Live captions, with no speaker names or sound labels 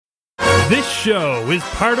This show is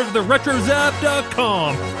part of the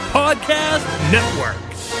RetroZap.com podcast network.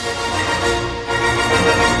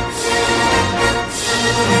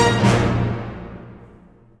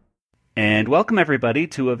 And welcome, everybody,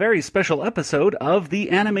 to a very special episode of the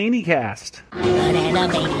Animaniacs. I'm an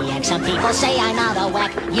Animaniac. Some people say I'm out of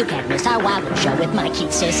whack. You can't miss our wild show with my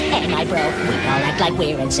cute sis and my bro. We all act like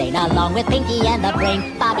we're insane, along with Pinky and the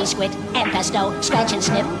Brain, Bobby Squid and Pesto, Scratch and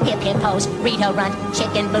Sniff, Hip Hip Pose, Rito Runt,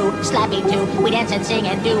 Chicken Boo, Slappy Doo. We dance and sing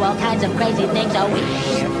and do all kinds of crazy things. Oh, we're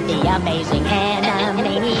the amazing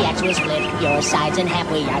Animaniacs. We'll split your sides in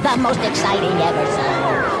half. We are the most exciting ever. So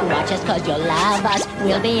watch us 'cause you'll love us.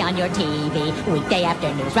 We'll be on your TV weekday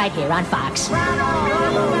afternoons right here on Fox.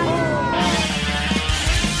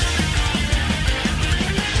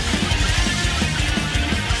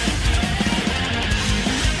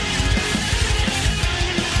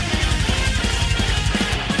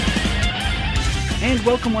 And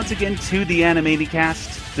welcome once again to the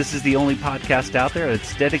Animaniacs. This is the only podcast out there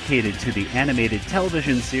that's dedicated to the animated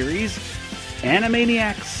television series,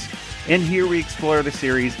 Animaniacs. And here we explore the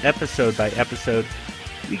series episode by episode.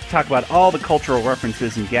 We talk about all the cultural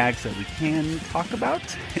references and gags that we can talk about.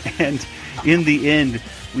 And in the end,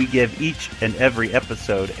 we give each and every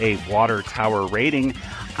episode a water tower rating.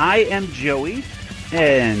 I am Joey,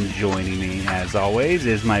 and joining me, as always,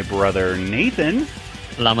 is my brother Nathan.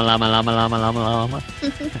 Llama, llama, llama, llama, llama, llama.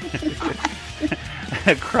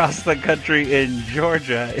 Across the country in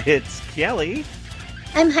Georgia, it's Kelly.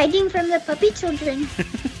 I'm hiding from the puppy children.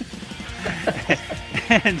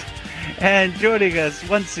 And joining us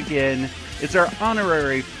once again, it's our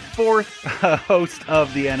honorary fourth host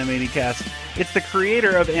of the Animaniacs. It's the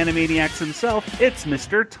creator of Animaniacs himself. It's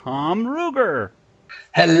Mr. Tom Ruegger.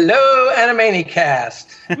 Hello, Animaniacs.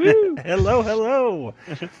 Hello.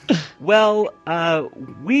 Well,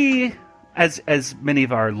 we, as many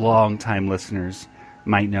of our longtime listeners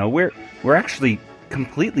might know, we're actually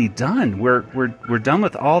completely done. We're done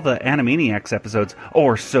with all the Animaniacs episodes,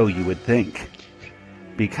 or so you would think.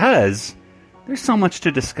 Because there's so much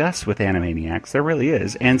to discuss with Animaniacs. There really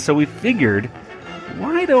is. And so we figured,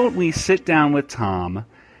 why don't we sit down with Tom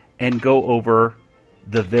and go over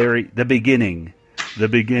the beginning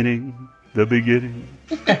of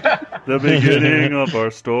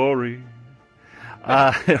our story.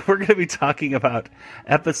 We're going to be talking about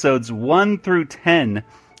episodes 1 through 10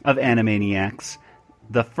 of Animaniacs.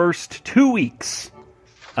 The first 2 weeks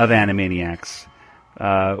of Animaniacs.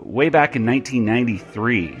 Way back in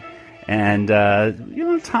 1993. And,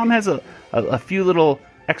 Tom has a few little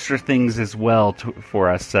extra things as well for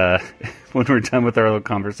us when we're done with our little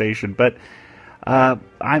conversation. But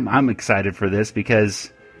I'm excited for this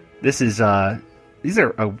because these are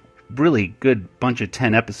a really good bunch of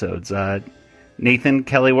 10 episodes. Nathan,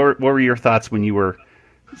 Kelly, what were your thoughts when you were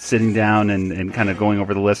sitting down and kind of going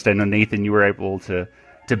over the list? I know, Nathan, you were able to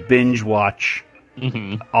binge watch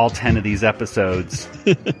all 10 of these episodes.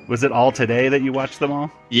 Was it all today that you watched them all?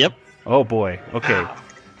 Yep. Oh boy. Okay. Wow.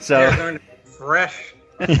 So They're going to be fresh.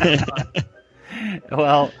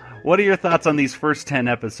 Well, what are your thoughts on these first 10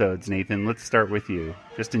 episodes, Nathan? Let's start with you,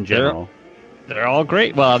 just in general. They're all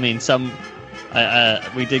great. Well, I mean,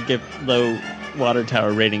 we did give low water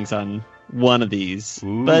tower ratings on one of these,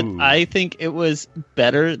 Ooh. But I think it was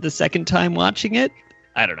better the second time watching it.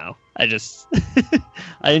 I don't know. I just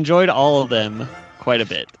I enjoyed all of them quite a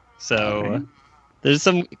bit. So Okay. There's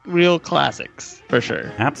some real classics for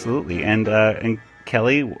sure. Absolutely. And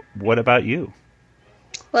Kelly, what about you?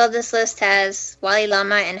 Well, this list has Wally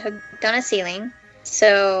Llama and Hooked on a Ceiling,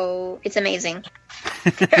 so it's amazing.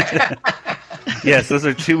 Yes, those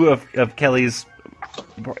are two of Kelly's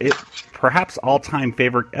perhaps all-time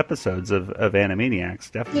favorite episodes of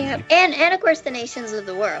Animaniacs, definitely. Yeah, and of course the Nations of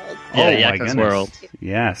the World. Yeah, Oh, my Yakko's goodness. World.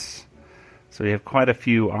 Yes. So we have quite a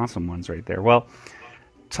few awesome ones right there. Well,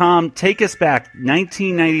 Tom, take us back.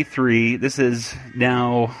 1993. This is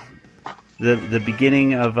now the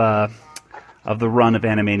beginning of the run of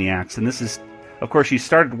Animaniacs, and this is, of course, you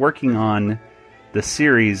started working on the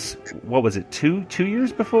series. What was it? Two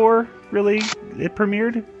years before, really, it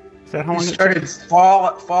premiered. Is that how long We it started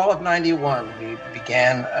fall of 91. We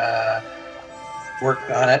began work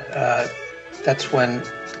on it. That's when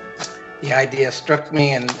the idea struck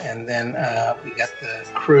me, and then we got the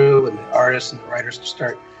crew and the artists and the writers to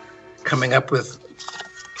start coming up with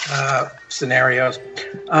scenarios.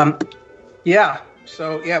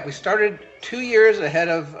 We started 2 years ahead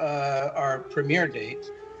of our premiere date.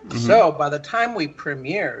 Mm-hmm. So by the time we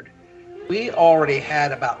premiered, we already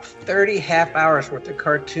had about 30 half hours worth of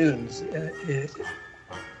cartoons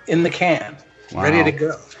in the can, Wow. ready to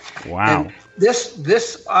go. Wow. And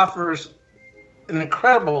this offers an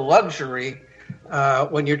incredible luxury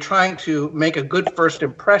when you're trying to make a good first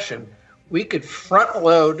impression. We could front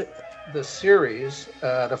load the series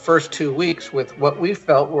the first 2 weeks with what we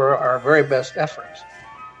felt were our very best efforts.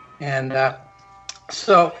 And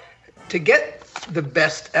so to get the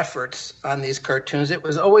best efforts on these cartoons, it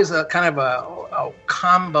was always a kind of a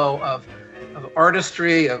combo of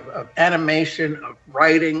artistry, of animation, of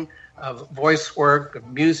writing, of voice work, of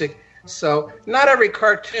music. So not every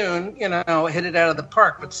cartoon, hit it out of the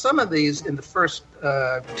park, but some of these in the first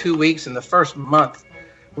 2 weeks, in the first month,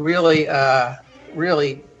 really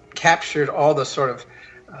captured all the sort of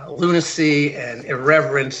lunacy and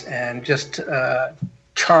irreverence and just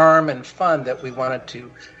charm and fun that we wanted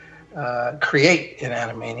to create in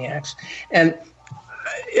Animaniacs. And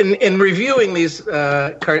in reviewing these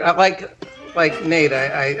like Nate,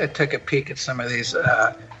 I took a peek at some of these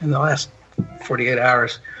in the last 48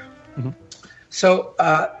 hours. Mm-hmm. So,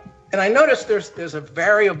 and I noticed there's a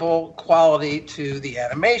variable quality to the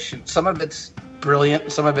animation. Some of it's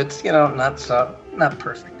brilliant, some of it's not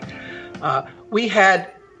perfect. We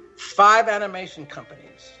had 5 animation companies.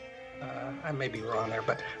 I may be wrong there,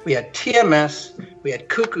 but we had TMS, we had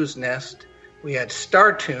Cuckoo's Nest, we had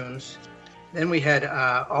Star Toons, then we had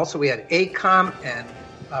ACOM and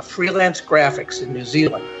Freelance Graphics in New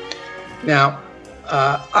Zealand. Now,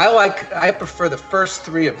 I prefer the first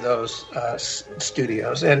 3 of those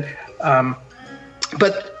studios, and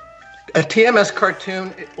but a TMS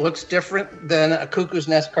cartoon, it looks different than a Cuckoo's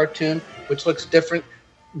Nest cartoon, which looks different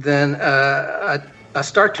than a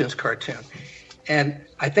Star Toons cartoon. And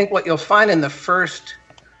I think what you'll find in the first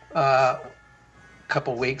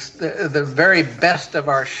couple weeks, the very best of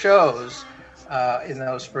our shows in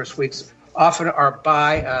those first weeks often are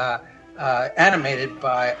animated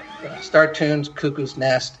by Star Toons, Cuckoo's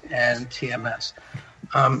Nest, and TMS.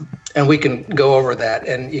 And we can go over that,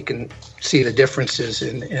 and you can see the differences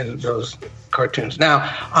in those cartoons. Now,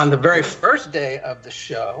 on the very first day of the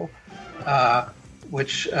show,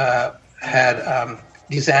 which had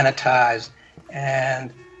Desanitized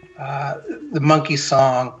and the Monkey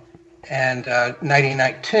Song and Nighty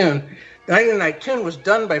Night Toon. The Nighty Night Toon was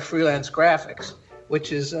done by Freelance Graphics,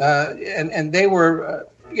 which is and they were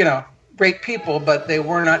great people, but they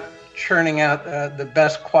were not churning out the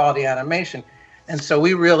best quality animation, and so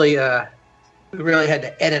we really had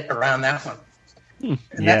to edit around that one.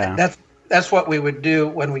 And that's what we would do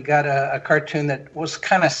when we got a cartoon that was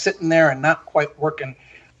kind of sitting there and not quite working.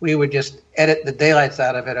 We would just edit the daylights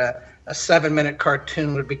out of it. A 7-minute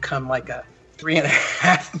cartoon would become like a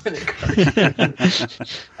 3.5-minute cartoon.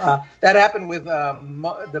 That happened with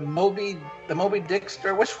the Moby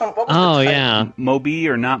Dickster. Which one? What was the title? Yeah, Moby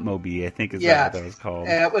or not Moby, I think is what that was called.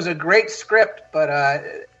 It was a great script, but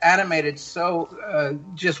animated so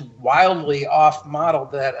just wildly off model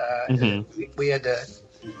that we had to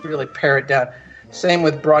really pare it down. Same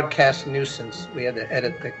with Broadcast Nuisance. We had to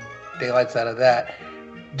edit the daylights out of that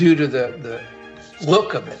due to the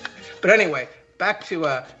look of it. But anyway, back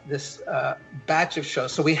to this batch of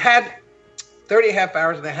shows. So we had 30 half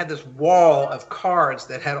hours, and they had this wall of cards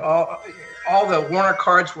that had all the Warner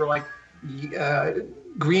cards were like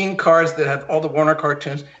green cards that had all the Warner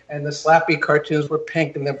cartoons, and the Slappy cartoons were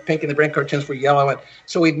pink, and the Pink and the Brain cartoons were yellow. And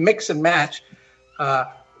so we'd mix and match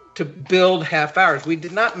to build half hours. We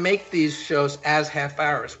did not make these shows as half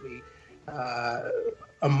hours. We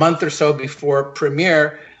a month or so before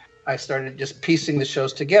premiere, I started just piecing the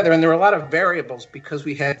shows together, and there were a lot of variables because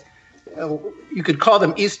we had, you could call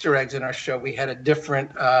them Easter eggs in our show. We had a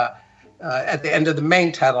different, at the end of the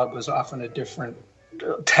main title, it was often a different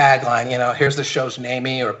tagline. Here's the show's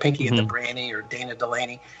Namey, or Pinky and the Brainy, or Dana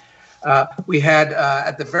Delaney. We had,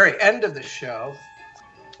 at the very end of the show,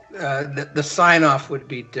 the sign-off would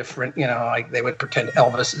be different. Like they would pretend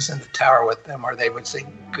Elvis is in the tower with them, or they would say,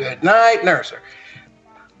 "Good night, nurse."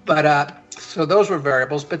 But so those were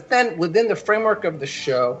variables. But then within the framework of the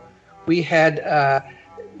show, we had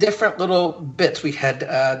different little bits. We had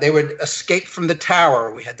they would escape from the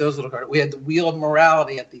tower. We had those little cards. We had the Wheel of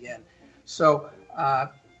Morality at the end. So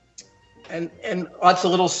and lots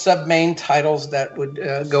of little sub-main titles that would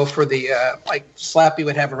go for the like Slappy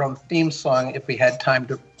would have her own theme song if we had time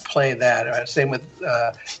to play that. Same with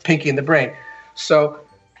Pinky and the Brain. So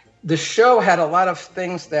the show had a lot of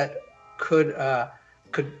things that could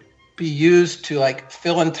be used to like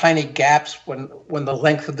fill in tiny gaps when the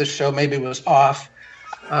length of the show maybe was off.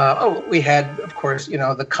 We had, of course,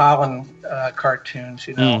 the Colin cartoons,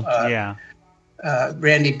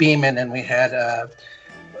 Randy Beeman, and we had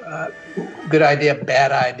Good Idea,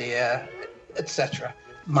 Bad Idea, etc.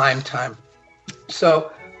 Mime Time.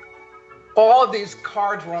 So all of these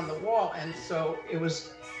cards were on the wall, and so it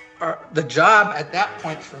was the job at that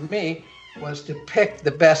point for me was to pick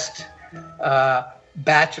the best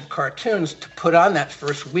batch of cartoons to put on that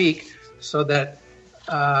first week so that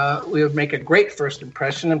we would make a great first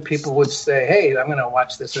impression and people would say, hey, I'm going to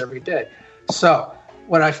watch this every day. So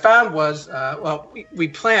what I found was, we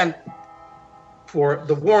planned for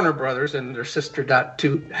the Warner Brothers and their sister Dot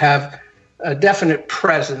to have a definite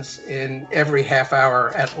presence in every half hour,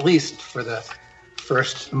 at least for the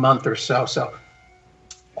first month or so. So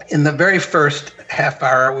in the very first half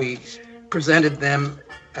hour, we presented them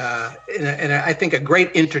in I think, a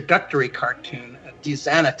great introductory cartoon,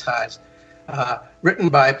 Desanitized, written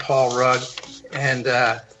by Paul Rugg, and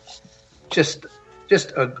I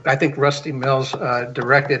think Rusty Mills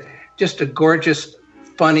directed. Just a gorgeous,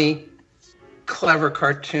 funny, clever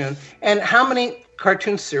cartoon. And how many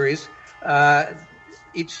cartoon series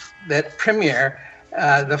each that premiere?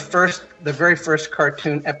 The very first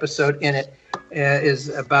cartoon episode in it is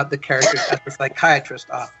about the characters at the psychiatrist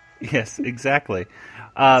office. Yes, exactly.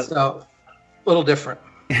 So, a little different.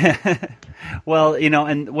 Well,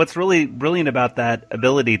 and what's really brilliant about that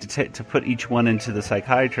ability to put each one into the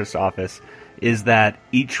psychiatrist's office is that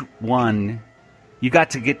each one, you got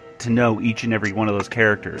to get to know each and every one of those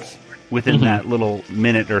characters within that little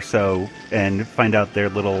minute or so and find out their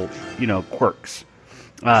little, quirks,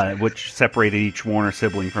 which separated each Warner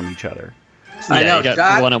sibling from each other. I know. You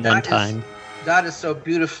got one-on-one time. Dot is so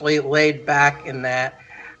beautifully laid back in that.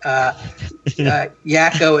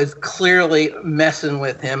 Yakko is clearly messing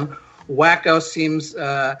with him. Wacko seems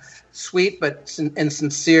sweet and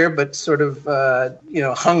sincere, but sort of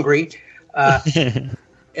hungry.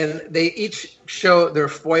 And they each show their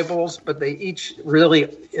foibles, but they each really,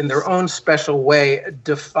 in their own special way,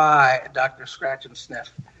 defy Dr. Scratch and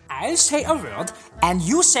Sniff. I'll say a word, and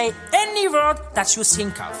you say any word that you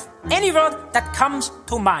think of. Any word that comes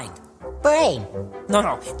to mind. Brain.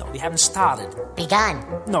 No, we haven't started. Begun.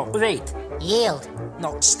 No, wait. Yield.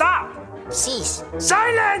 No, stop. Cease.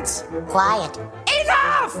 Silence! Quiet.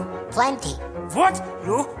 Enough! Plenty. Would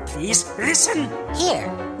you please listen? Hear.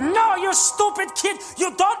 No, you stupid kid!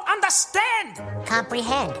 You don't understand!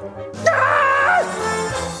 Comprehend. Ah!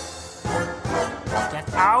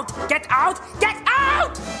 Get out! Get out! Get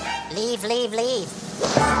out! Leave.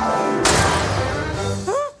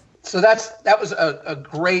 So that was a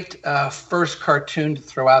great first cartoon to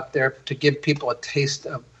throw out there to give people a taste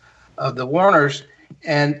of the Warners.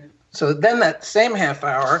 And so then that same half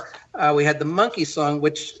hour, we had the Monkey Song,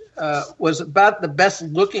 which was about the best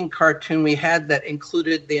looking cartoon we had that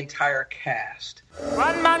included the entire cast.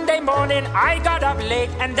 One Monday morning, I got up late,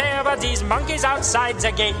 and there were these monkeys outside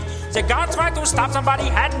the gate. The guard tried to stop somebody,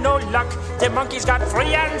 had no luck. The monkeys got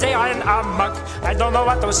free and they ran amok. I don't know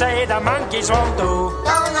what to say, the monkeys won't do.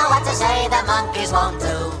 Don't know what to say, the monkeys won't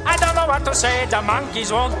do. I don't know what to say, the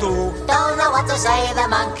monkeys won't do. Don't know what to say, the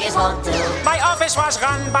monkeys won't do. My office was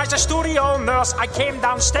run by the studio nurse. I came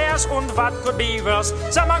downstairs and what could be worse?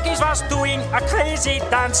 The monkeys was doing a crazy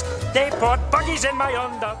dance. They put buggies in my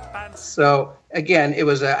underpants. So again, it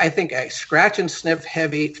was, I think, a Scratch and Sniff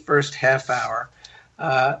heavy first half hour.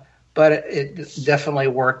 But it definitely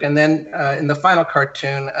worked. And then in the final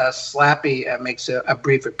cartoon, Slappy makes a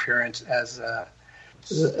brief appearance as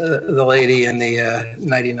the lady in the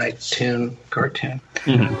Nighty Night Toon cartoon.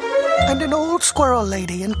 Mm-hmm. And an old squirrel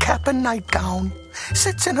lady in cap and nightgown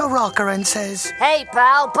sits in her rocker and says, "Hey,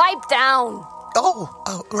 pal, pipe down."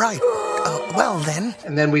 Oh, right. Well, then.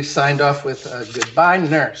 And then we signed off with Goodbye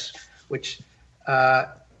Nurse, which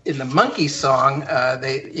in the Monkey Song,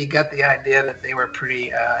 you got the idea that they were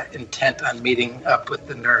pretty intent on meeting up with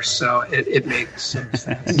the nurse, so it made some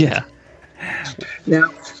sense. Yeah. Now,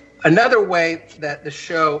 another way that the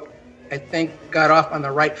show, I think, got off on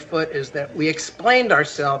the right foot is that we explained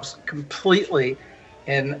ourselves completely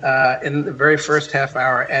in the very first half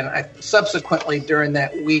hour, and subsequently during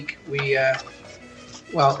that week, we, in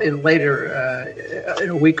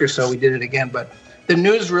a week or so, we did it again, but the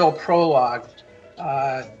newsreel prologue,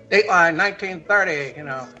 Dateline 1930,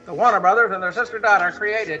 the Warner Brothers and their sister Dot are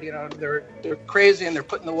created, they're crazy and they're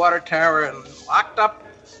put in the water tower and locked up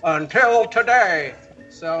until today.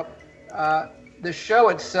 So the show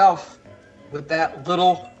itself, with that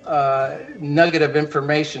little nugget of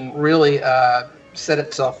information, really set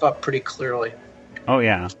itself up pretty clearly. Oh,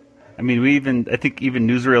 yeah. I mean, I think even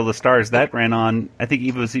Newsreel of the Stars, that ran on, I think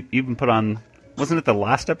it was even put on Wasn't it the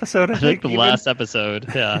last episode? I think the last episode,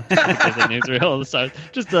 yeah. Because the newsreel starts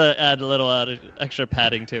just to add a little extra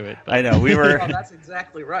padding to it. But. I know we were. Oh, that's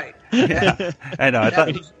exactly right. Yeah, I know. I thought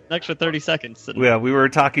an extra 30 seconds. Yeah, we were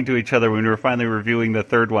talking to each other when we were finally reviewing the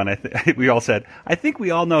third one. We all said, "I think we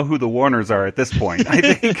all know who the Warners are at this point." I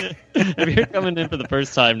think if you're coming in for the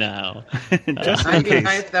first time now, just in case.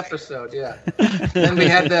 99th episode, yeah. Then we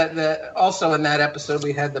had the also in that episode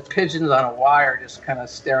we had the pigeons on a wire just kind of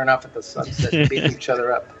staring up at the sunset, beating each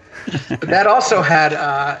other up. But that also had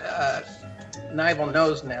Nival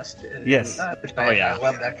Nose Nest. Yes. I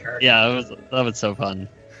love that character. Yeah, that was so fun.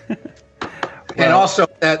 And also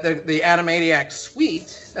the Animaniacs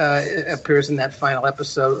suite appears in that final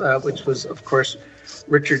episode, which was, of course,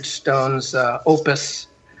 Richard Stone's opus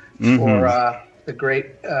for the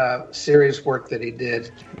great series work that he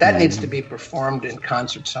did. That needs to be performed in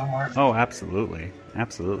concert somewhere. Oh, absolutely.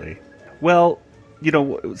 Absolutely. Well,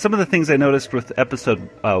 some of the things I noticed with episode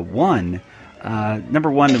 1,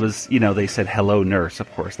 number one was, they said Hello Nurse,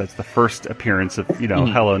 of course. That's the first appearance of,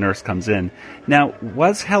 Hello Nurse comes in. Now,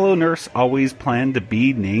 was Hello Nurse always planned to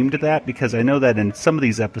be named that? Because I know that in some of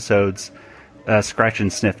these episodes, Scratch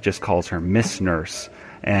and Sniff just calls her Miss Nurse.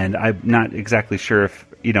 And I'm not exactly sure if,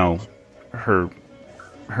 her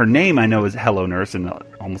name I know is Hello Nurse in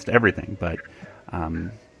almost everything, but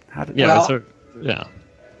how did...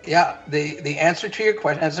 Yeah, the answer to your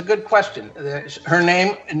question, that's a good question. Her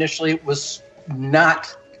name initially was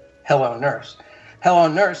not Hello Nurse. Hello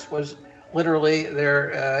Nurse was literally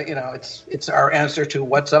their, it's our answer to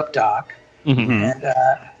What's Up, Doc. And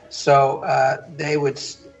so they would,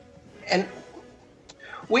 and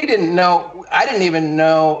we didn't know, I didn't even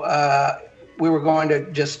know we were going to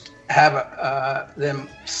just have them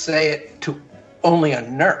say it to only a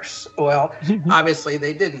nurse. Well, obviously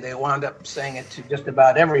they didn't. They wound up saying it to just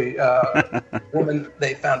about every woman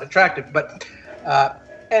they found attractive. But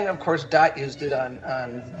and of course, Dot used it on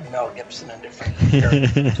Mel Gibson and different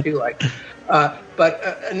characters too.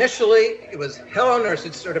 But initially, it was Hello Nurse.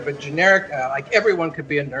 It's sort of a generic, like everyone could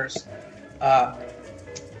be a nurse.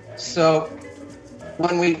 So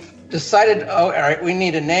when we decided, all right, we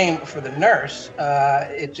need a name for the nurse,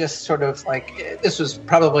 it just sort of this was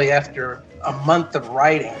probably after a month of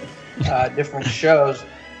writing different shows.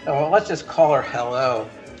 Well, let's just call her Hello.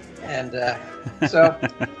 And so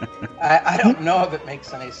I don't know if it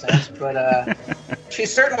makes any sense, but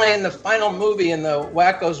she's certainly in the final movie, in the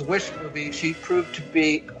Wacko's Wish movie, she proved to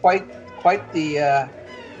be quite the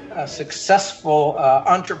successful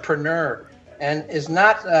entrepreneur, and is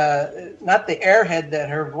not the airhead that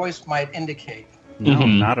her voice might indicate. No,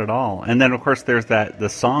 not at all. And then, of course, there's the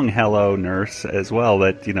song "Hello Nurse" as well.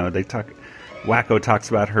 That they talk. Wacko talks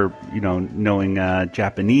about her, knowing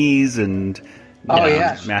Japanese and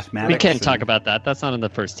mathematics. We can't talk about that. That's not in the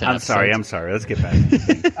first 10 episodes. I'm sorry. Let's get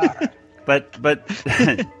back.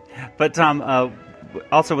 But Tom,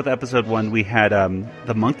 also with episode 1, we had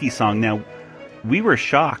the monkey song. Now, we were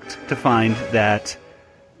shocked to find that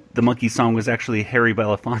the monkey song was actually Harry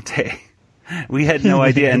Belafonte. We had no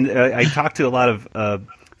idea, and I talked to a lot of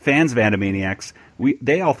fans of Animaniacs.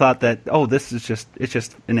 They all thought that, this is just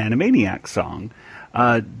an Animaniacs song.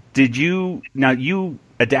 Did you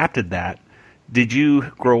adapted that? Did you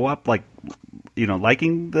grow up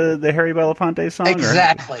liking the Harry Belafonte song?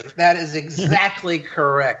 Exactly. That is exactly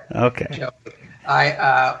correct. Okay. Joe.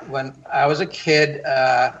 When I was a kid,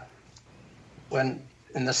 when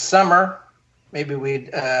in the summer, maybe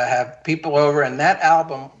we'd have people over, and that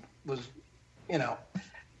album was,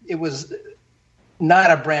 it was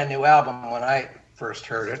not a brand new album when I first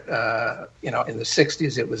heard it. In the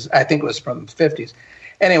 60s, I think it was from the 50s.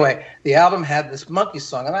 Anyway, the album had this monkey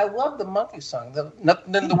song, and I love the monkey song.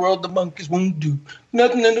 Nothing in the world the monkeys won't do.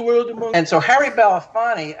 Nothing in the world the monkeys. And so Harry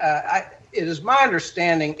Belafonte, it is my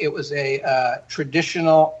understanding, it was a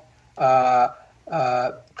traditional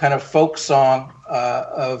kind of folk song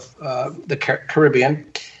of the Caribbean.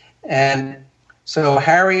 And so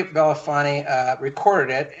Harry Belafonte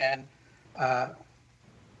recorded it, and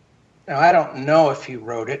now I don't know if he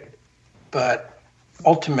wrote it, but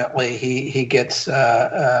ultimately he gets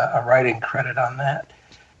a writing credit on that.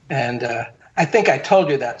 And I think I told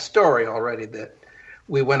you that story already, that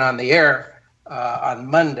we went on the air on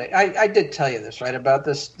Monday. I did tell you this, right, about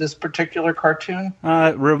this particular cartoon?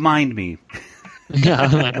 Remind me.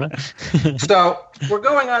 So we're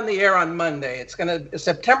going on the air on Monday. It's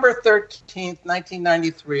September 13th,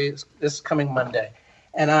 1993, this coming Monday.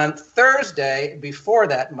 And on Thursday, before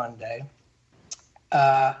that Monday,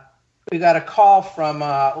 we got a call from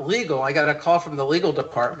legal. I got a call from the legal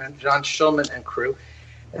department, John Shulman and crew.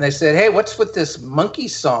 And they said, hey, what's with this monkey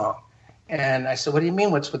song? And I said, what do you mean,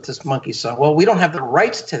 what's with this monkey song? Well, we don't have the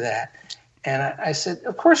rights to that. And I said,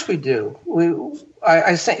 of course we do.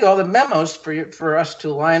 I sent you all the memos for us to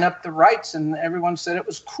line up the rights, and everyone said it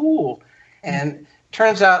was cool. And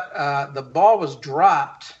turns out the ball was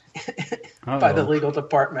dropped by the legal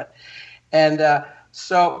department. And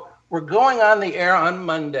so we're going on the air on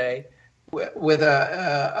Monday with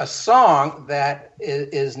a song that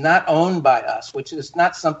is not owned by us, which is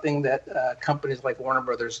not something that companies like Warner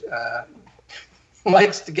Brothers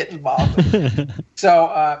likes to get involved with.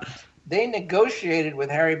 So they negotiated with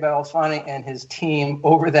Harry Belafonte and his team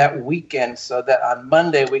over that weekend so that on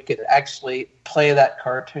Monday we could actually play that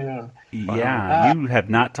cartoon. Yeah, you have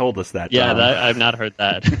not told us that. Yeah, Tom. I've not heard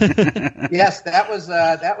that. Yes, that was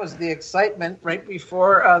the excitement right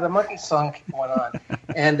before the monkey song went on.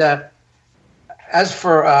 And as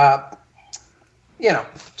for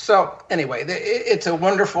so anyway, it's a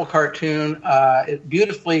wonderful cartoon.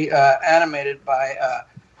 Beautifully animated by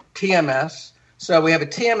TMS. So we have a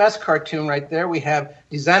TMS cartoon right there. We have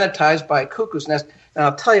Desanitized by Cuckoo's Nest. And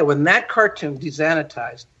I'll tell you, when that cartoon,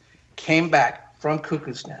 Desanitized, came back from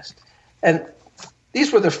Cuckoo's Nest, and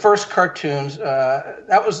these were the first cartoons.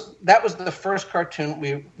 That was the first cartoon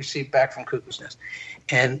we received back from Cuckoo's Nest.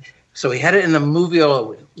 And so we had it in the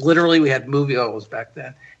moviola. Literally, we had moviolas back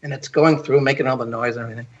then. And it's going through, making all the noise and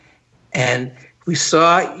everything. And we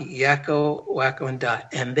saw Yakko, Wakko, and Dot,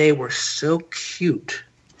 and they were so cute.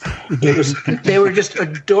 They were just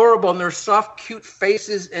adorable, and their soft, cute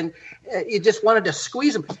faces, and you just wanted to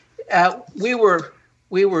squeeze them. We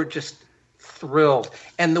were just thrilled,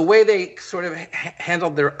 and the way they sort of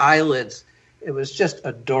handled their eyelids, it was just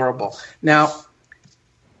adorable. Now,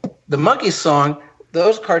 the monkey song,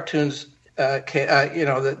 those cartoons, the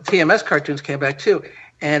TMS cartoons came back too,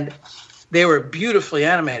 and they were beautifully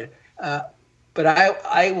animated. But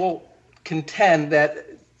I will contend that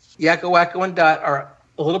Yakko, Wakko, and Dot are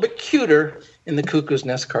a little bit cuter in the Cuckoo's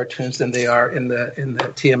Nest cartoons than they are in the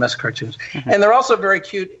TMS cartoons, and they're also very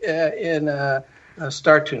cute in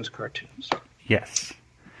Startoons cartoons. Yes.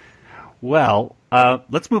 Well,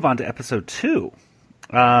 let's move on to episode 2.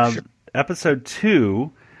 Sure. Episode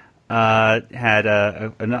 2 had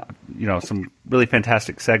some really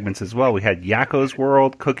fantastic segments as well. We had Yakko's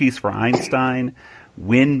World, Cookies for Einstein,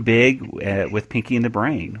 Win Big with Pinky and the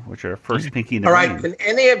Brain, which are first Pinky and the Brain. All right, can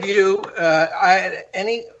any of you,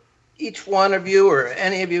 each one of you or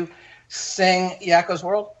any of you sing Yakko's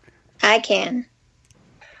World? I can.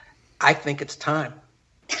 I think it's time.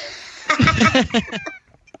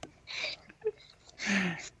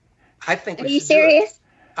 I think. Are you serious?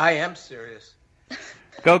 I am serious.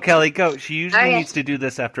 Go, Kelly, go. She usually needs to do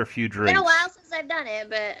this after a few drinks. It's been a while since I've done it,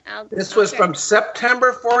 but This was from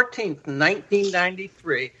September 14th,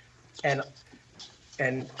 1993. And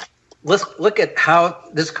let's look at how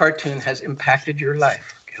this cartoon has impacted your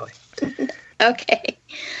life, Kelly. Okay.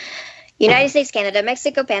 United States, Canada,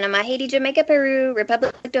 Mexico, Panama, Haiti, Jamaica, Peru,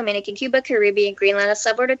 Republic Dominican, Cuba, Caribbean, Greenland, El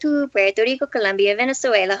Salvador, Puerto Rico, Colombia,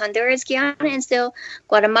 Venezuela, Honduras, Guyana, and still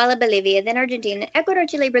Guatemala, Bolivia, then Argentina, Ecuador,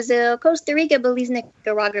 Chile, Brazil, Costa Rica, Belize,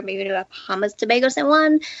 Nicaragua, Bahamas, Tobago, San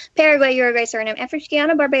Juan, Paraguay, Uruguay, Suriname, Africa,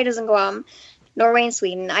 Guyana, Barbados, and Guam, Norway and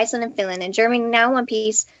Sweden, Iceland and Finland, and Germany, now one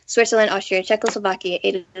piece, Switzerland, Austria, Czechoslovakia,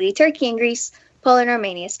 Italy, Turkey and Greece, Poland,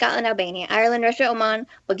 Romania, Scotland, Albania, Ireland, Russia, Oman,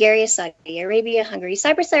 Bulgaria, Saudi Arabia, Hungary,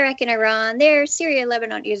 Cyprus, Iraq, and Iran. There, Syria,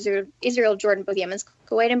 Lebanon, Israel, Jordan, both Yemen,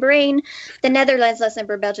 Kuwait, and Bahrain. The Netherlands,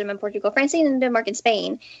 Luxembourg, Belgium, and Portugal, France, and Denmark, and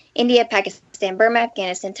Spain. India, Pakistan, Burma,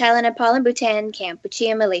 Afghanistan, Thailand, Nepal, and Bhutan,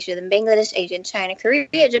 Cambodia, Malaysia, then Bangladesh, Asia, China,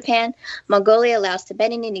 Korea, Japan, Mongolia, Laos,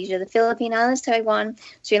 Tibet, Indonesia, the Philippine Islands, Taiwan,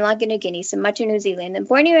 Sri Lanka, New Guinea, Sumatra, New Zealand, then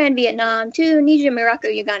Borneo and Vietnam, Tunisia, Morocco,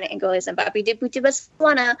 Uganda, Angola, Zimbabwe, Djibouti,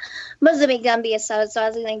 Botswana, Mozambique, Gambia,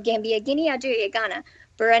 Swaziland, Gambia, Guinea, Algeria, Ghana,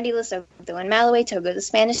 Burundi, Lesotho, and Malawi, Togo. The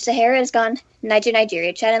Spanish Sahara is gone.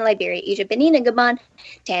 Nigeria, Chad, and Liberia, Egypt, Benin, and Gabon,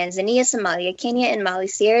 Tanzania, Somalia, Kenya, and Mali,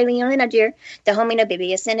 Sierra Leone, Niger, Dahomey,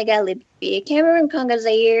 Namibia, Senegal, Libya, Cameroon, Congo,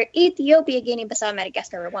 Zaire, Ethiopia, Guinea-Bissau,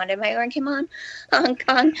 Madagascar, Rwanda, Mayoran, Cayman, Hong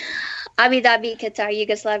Kong, Abu Dhabi, Qatar,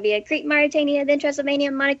 Yugoslavia, Crete, Mauritania, then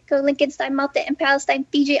Transylvania, Monaco, Liechtenstein, Malta, and Palestine,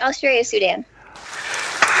 Fiji, Australia, Sudan.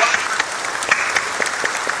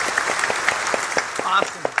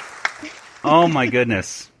 Awesome. Oh my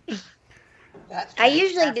goodness. I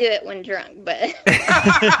usually do it when drunk, but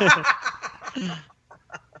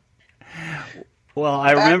well,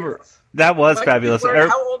 I remember that was fabulous.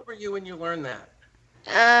 How old were you when you learned that?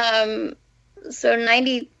 So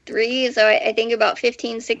 93, so I think about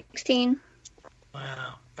 15, 16.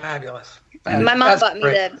 Wow, fabulous. My mom bought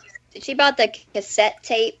me she bought the cassette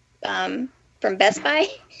tape from Best Buy,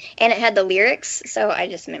 and it had the lyrics, so I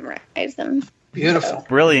just memorized them. Beautiful.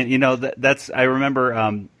 Brilliant. You know, that's I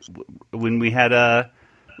remember when we had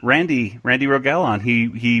Randy Rogel on,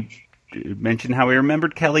 he mentioned how he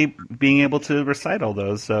remembered Kelly being able to recite all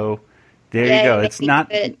those. So there you go. It's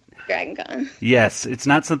not Dragon Con. Yes, it's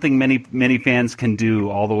not something many fans can do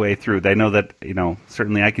all the way through. They know that,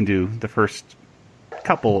 certainly I can do the first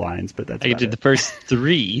couple lines, but that's I can do the first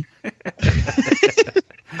 3.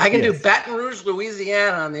 I can do Baton Rouge,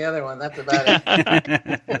 Louisiana on the other one. That's about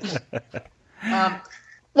it.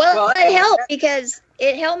 Well, it helped because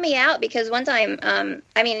it helped me out because one time,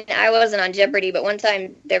 I wasn't on Jeopardy, but one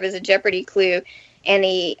time there was a Jeopardy clue, and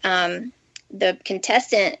the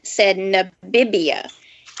contestant said Namibia,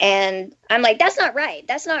 and I'm like, that's not right.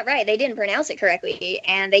 They didn't pronounce it correctly,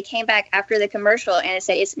 and they came back after the commercial and it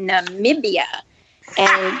said it's Namibia,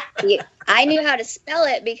 and I knew how to spell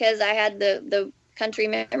it because I had the country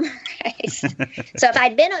memorized. So if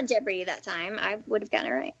I'd been on Jeopardy that time, I would have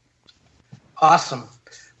gotten it right. Awesome.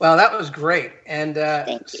 Well, that was great. And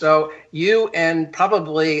Thank you. So you and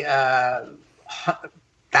probably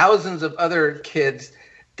thousands of other kids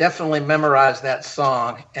definitely memorized that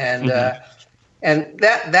song. And and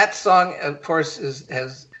that song, of course,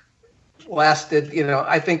 has lasted.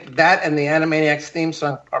 I think that and the Animaniacs theme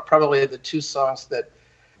song are probably the 2 songs that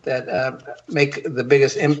make the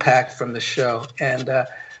biggest impact from the show. And of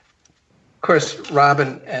course,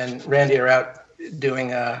 Robin and Randy are out doing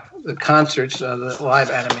the concerts, the live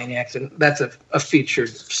Animaniacs, and that's a featured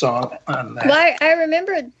song on that. Well, I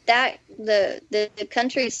remember that the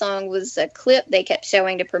country song was a clip they kept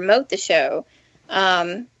showing to promote the show,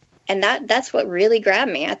 and that's what really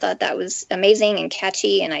grabbed me. I thought that was amazing and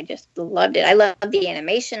catchy, and I just loved it. I loved the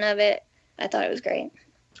animation of it. I thought it was great.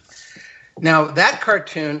 Now, that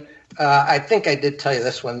cartoon, I think I did tell you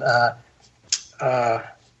this one. One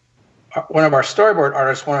of our storyboard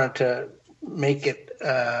artists wanted to make it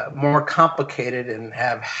more complicated and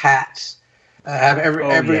have hats. Have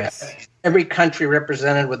every country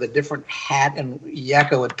represented with a different hat, and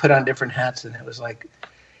Yakko would put on different hats, and it was like,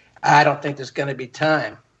 I don't think there's going to be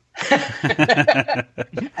time.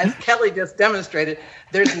 As Kelly just demonstrated,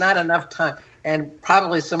 there's not enough time, and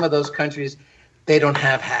probably some of those countries, they don't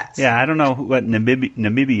have hats. Yeah, I don't know what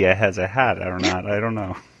Namibia has a hat or not. I don't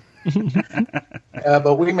know.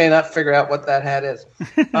 But we may not figure out what that hat is.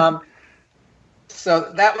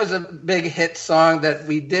 So that was a big hit song that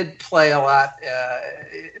we did play a lot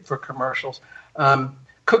for commercials.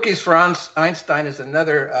 Cookies for Einstein is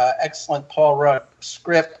another excellent Paul Rudd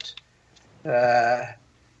script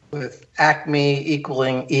with Acme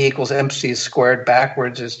equaling E equals MC squared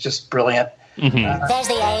backwards is just brilliant. Mm-hmm. There's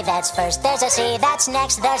the A, that's first. There's a C, that's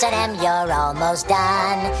next. There's an M, you're almost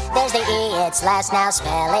done. There's the E, it's last. Now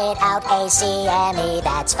spell it out. A-C-M-E,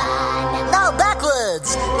 that's fine. No,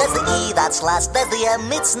 backwards. There's the E, that's last. There's the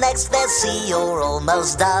M, it's next. There's C, you're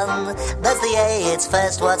almost done. There's the A, it's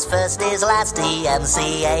first. What's first is last.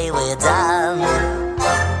 E-M-C-A, we're done.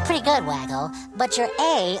 Pretty good, Waggle. But your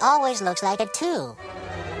A always looks like a 2.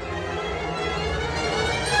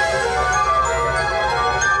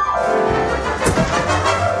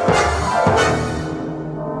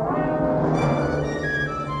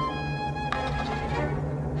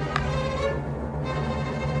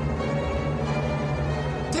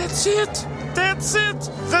 That's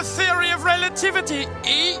it! The theory of relativity.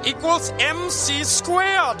 E equals mc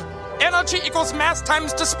squared. Energy equals mass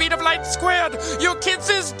times the speed of light squared. You kids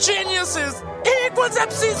is geniuses. E equals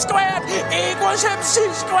mc squared. E equals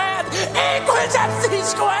mc squared. E equals mc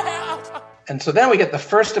squared. And so then we get the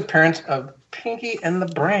first appearance of Pinky and the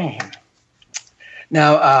Brain.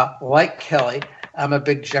 Now, like Kelly, I'm a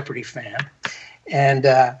big Jeopardy fan. And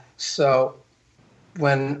so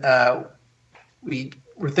when we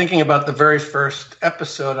were thinking about the very first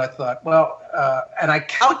episode, I thought, and I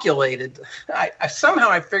calculated, I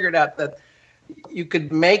somehow figured out that you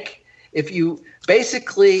could make, if you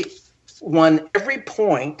basically won every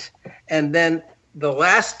point, and then the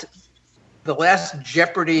last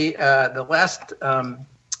Jeopardy, the last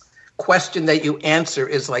question that you answer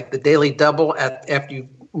is like the daily double after you've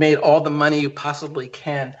made all the money you possibly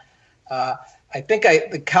can. I think I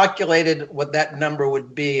calculated what that number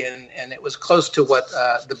would be, and it was close to what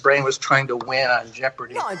the Brain was trying to win on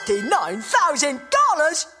Jeopardy. $99,000?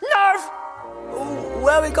 Nerf!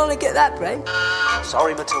 Where are we going to get that, Brain?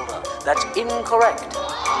 Sorry, Matilda. That's incorrect.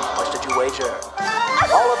 How much did you wager?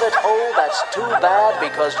 All of it? Oh, that's too bad,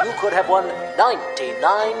 because you could have won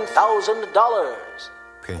 $99,000.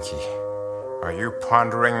 Pinky, are you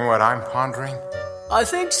pondering what I'm pondering? I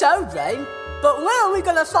think so, Brain. But where are we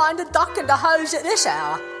going to find a duck and a hose at this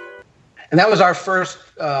hour? And that was our first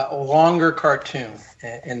longer cartoon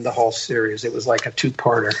in the whole series. It was like a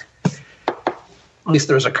 2-parter. At least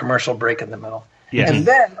there was a commercial break in the middle. Yeah. And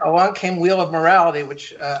then along came Wheel of Morality,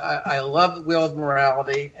 which I love Wheel of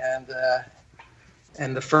Morality.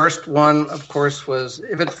 And the first one, of course, was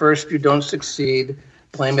if at first you don't succeed,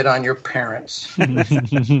 blame it on your parents.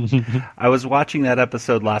 I was watching that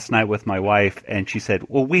episode last night with my wife, and she said,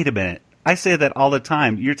 well, wait a minute. I say that all the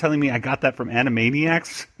time. You're telling me I got that from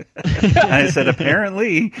Animaniacs? I said,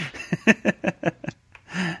 apparently.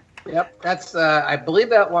 Yep, that's. I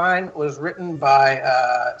believe that line was written by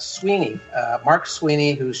Sweeney, Mark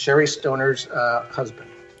Sweeney, who's Sherry Stoner's husband.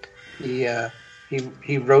 He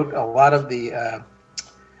wrote a lot of the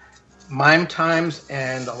mime times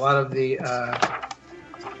and a lot of the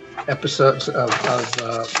episodes of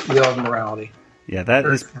Wheel of Morality. Yeah, that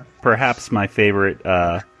is perhaps my favorite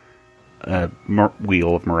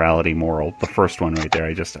Wheel of Morality moral. The first one right there.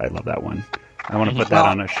 I love that one. I want to put that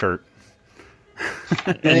on a shirt.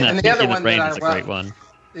 And the other one that I love, a great one.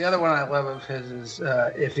 The other one I love of his is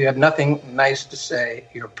if you have nothing nice to say,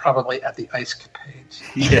 you're probably at the ice capades.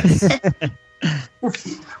 Yes.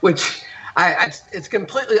 Which it's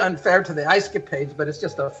completely unfair to the ice capades, but it's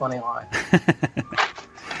just a funny line.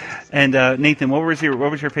 And Nathan, what was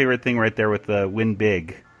your favorite thing right there with the win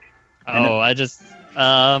big?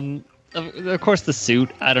 Of course, the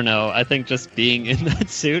suit. I don't know. I think just being in that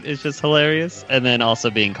suit is just hilarious. And then also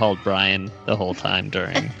being called Brian the whole time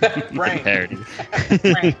during the parody.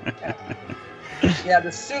 Yeah,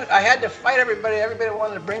 the suit. I had to fight everybody. Everybody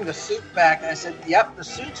wanted to bring the suit back. And I said, yep, the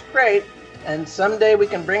suit's great. And someday we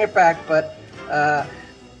can bring it back. But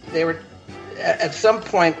they were, at some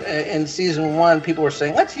point in season 1, people were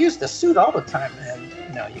saying, let's use the suit all the time. And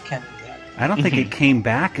no, you can't do that. I don't think it came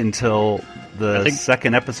back until the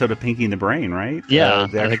second episode of Pinky and the Brain, right? Yeah,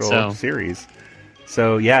 the I actual think so. series.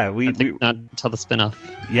 So yeah, we not until the spinoff.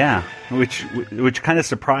 Yeah, which kind of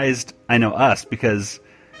surprised us because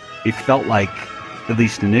it felt like, at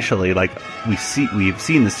least initially, like we've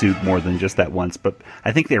seen the suit more than just that once. But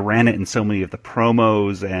I think they ran it in so many of the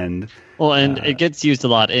promos and it gets used a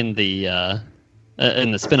lot in the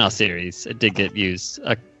spinoff series. It did get used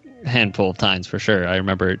a handful of times for sure. I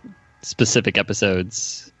remember specific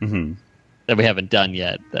episodes. Mm-hmm. That we haven't done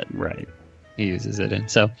yet that he uses it in.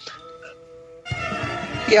 So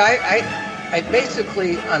yeah, I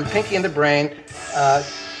basically on Pinky and the Brain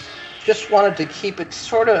just wanted to keep it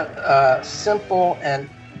sort of simple, and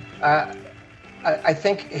I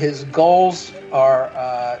think his goals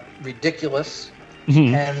are ridiculous,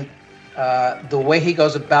 and the way he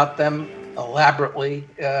goes about them elaborately,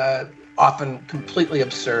 often completely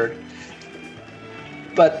absurd,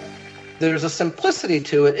 but there's a simplicity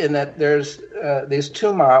to it in that there's these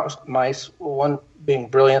two mice, one being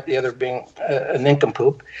brilliant, the other being a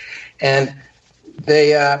nincompoop, and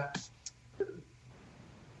they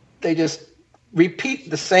just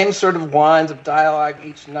repeat the same sort of lines of dialogue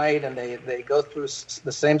each night, and they go through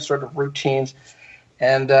the same sort of routines,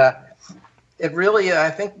 and it really,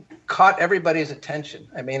 I think, caught everybody's attention.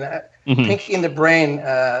 I mean, Pinky and the Brain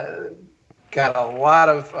got a lot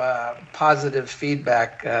of positive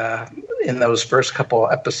feedback in those first couple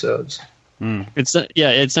episodes. It's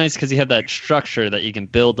nice because you have that structure that you can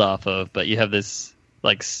build off of, but you have this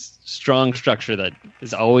like strong structure that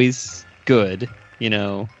is always good,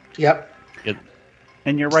 Yep.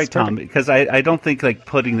 And you're right, Tom, because I don't think like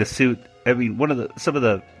putting the suit. I mean, some of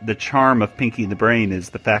the charm of Pinky and the Brain is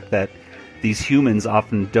the fact that these humans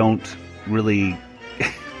often don't really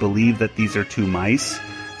believe that these are two mice.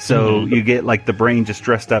 So you get like the Brain just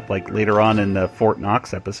dressed up like later on in the Fort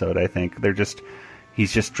Knox episode. I think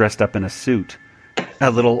he's just dressed up in a suit, a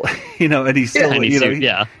little, and he's still, suit, he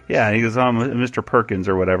goes, I'm Mr. Perkins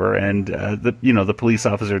or whatever, and the police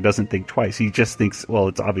officer doesn't think twice. He just thinks, well,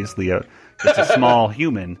 it's obviously just a small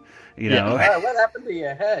human, know. What happened to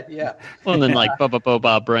your head? Yeah. Well, and then like Bubba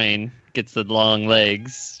Bob Brain gets the long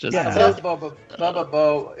legs. Bubba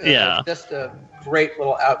Bo. Just a great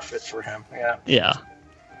little outfit for him. Yeah. Yeah.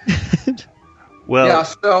 Well, yeah.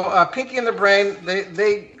 So Pinky and the Brain,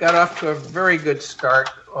 they got off to a very good start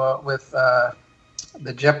with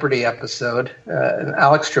the Jeopardy episode. And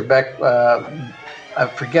Alex Trebek, I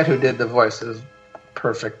forget who did the voice. It was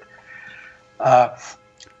perfect. So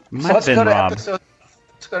let's go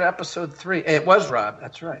to episode 3. It was Rob.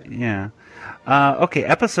 That's right. Yeah. Okay.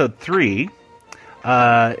 Episode 3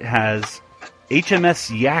 has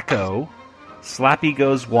HMS Yakko, Slappy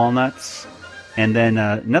Goes Walnuts, and then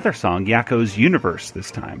another song, Yakko's Universe this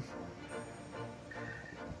time.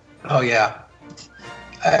 Oh, yeah.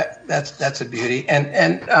 That's a beauty.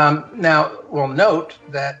 And now we'll note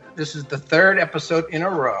that this is the third episode in a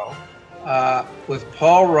row with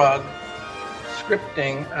Paul Rugg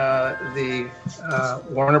scripting the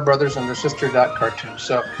Warner Brothers and their Sister Dot cartoon.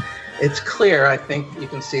 So it's clear, I think you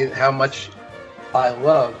can see how much I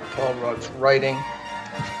love Paul Rugg's writing,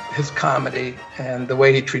 his comedy, and the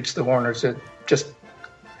way he treats the Warners. It just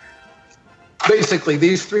basically,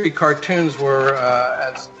 these three cartoons were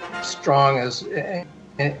as strong as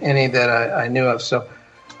any that I knew of. So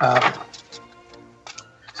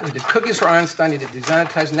he did Cookies for Einstein, he did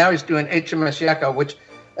Design-Ties, now he's doing HMS Yakko, which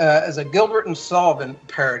is a Gilbert and Sullivan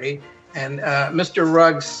parody. And Mr.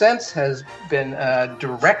 Rugg since has been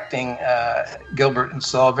directing Gilbert and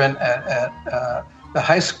Sullivan at the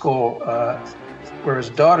high school where his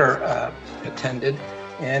daughter attended.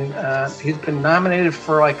 And he's been nominated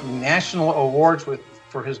for like national awards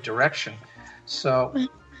for his direction. So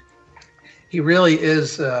he really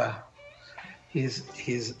is,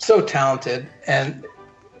 he's so talented. And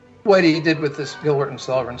what he did with this Gilbert and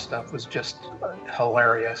Sullivan stuff was just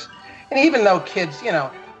hilarious. And even though kids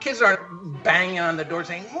aren't banging on the door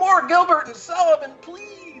saying, "More Gilbert and Sullivan,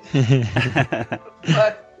 please."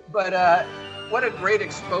 but what a great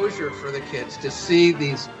exposure for the kids to see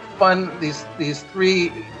these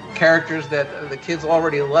three characters that the kids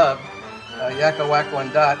already love, Yakko, Wakko,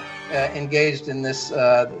 and Dot, engaged in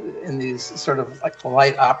these sort of like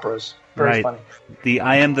light operas. Very funny.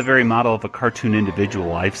 I am the very model of a cartoon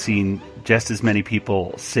individual. I've seen just as many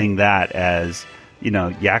people sing that as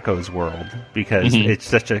Yakko's World, because it's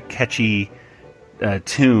such a catchy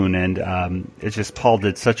tune, and it's just Paul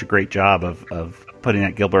did such a great job of putting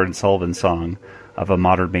that Gilbert and Sullivan song of a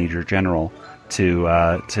modern major general to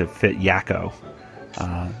fit Yakko.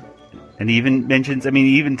 And he even mentions,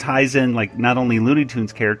 he even ties in like not only Looney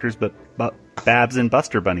Tunes characters, but Babs and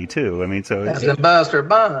Buster Bunny too. Babs and Buster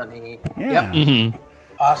Bunny. Yeah. Yep. Mm-hmm.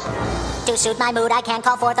 Awesome. To suit my mood, I can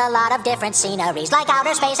call forth a lot of different sceneries, like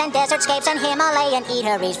outer space and desertscapes and Himalayan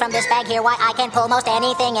eateries. From this bag here, why I can pull most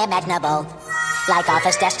anything imaginable, like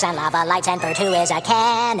office desks and lava lights and Bert, who is a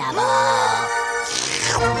cannibal.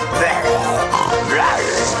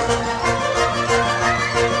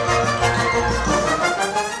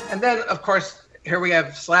 And then, of course, here we have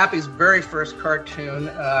Slappy's very first cartoon,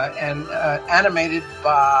 and animated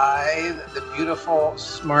by the beautiful,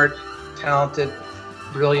 smart, talented,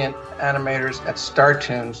 brilliant animators at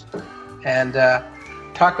Startoons. And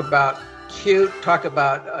talk about cute, talk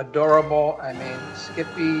about adorable.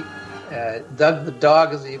 Skippy, Doug the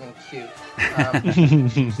dog is even cute.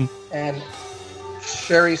 And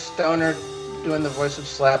Sherry Stoner doing the voice of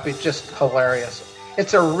Slappy, just hilarious.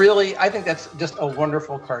 I think that's just a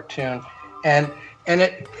wonderful cartoon. And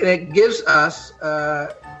it gives us an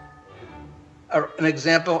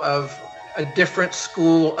example of a different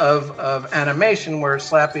school of animation where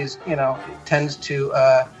Slappy's, tends to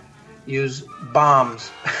use bombs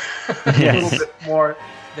a little bit more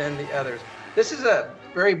than the others. This is a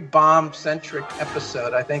very bomb-centric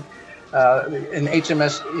episode. I think in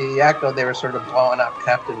HMS Yakko, they were sort of blowing up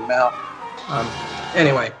Captain Mel.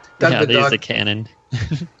 Anyway, Doug the they dog. use a cannon.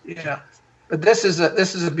 Yeah. But this is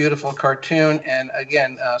a beautiful cartoon, and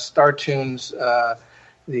again, Startoons,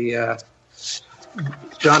 the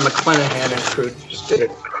John McClanahan and crew just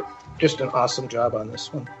did an awesome job on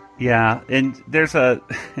this one. Yeah, and there's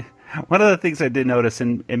one of the things I did notice,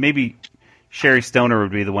 and maybe Sherry Stoner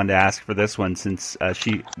would be the one to ask for this one since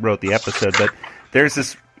she wrote the episode, but there's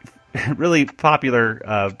this really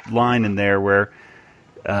popular line in there where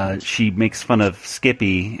she makes fun of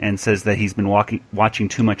Skippy and says that he's been watching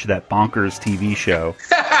too much of that Bonkers TV show.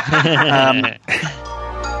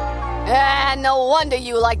 No wonder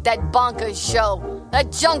you like that Bonkers show.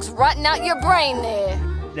 That junk's rotting out your brain there.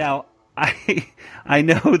 Now, I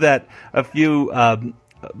know that a few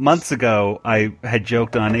months ago I had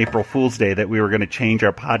joked on April Fool's Day that we were going to change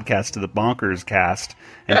our podcast to the Bonkers cast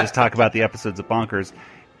and just talk about the episodes of Bonkers.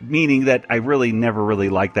 Meaning that I never really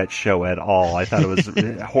liked that show at all. I thought it was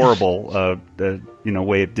a horrible,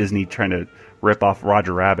 way of Disney trying to rip off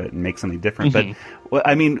Roger Rabbit and make something different. Mm-hmm.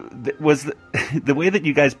 But was the way that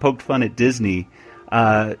you guys poked fun at Disney?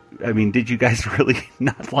 Did you guys really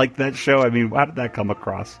not like that show? How did that come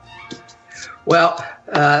across? Well,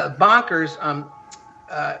 Bonkers.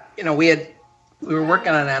 We were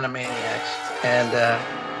working on Animaniacs, and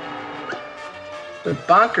the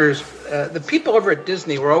Bonkers. The people over at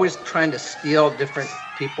Disney were always trying to steal different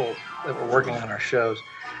people that were working on our shows.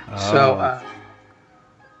 Oh.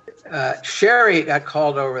 So Sherry got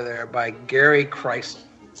called over there by Gary Kreisel.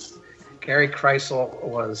 Gary Kreisel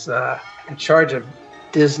was in charge of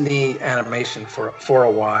Disney animation for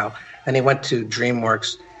a while, and he went to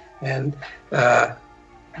DreamWorks, and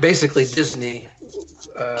basically Disney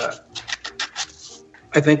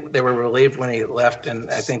I think they were relieved when he left, and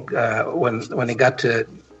I think when he got to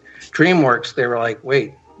DreamWorks, they were like,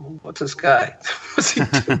 "Wait, what's this guy? What's he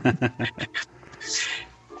doing?"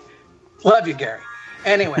 Love you, Gary.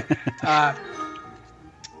 Anyway,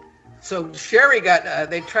 so Sherry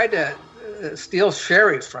they tried to steal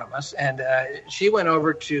Sherry from us, and she went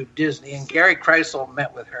over to Disney, and Gary Kreisel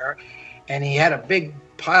met with her, and he had a big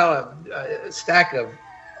pile of stack of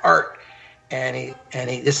art, and he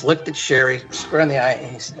just looked at Sherry square in the eye,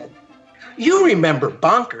 and he said, "You remember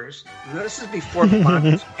Bonkers?" And this is before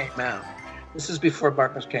Bonkers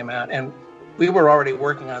came out. And we were already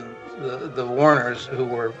working on the Warners, who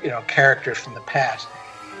were characters from the past.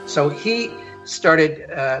 So he started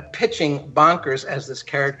pitching Bonkers as this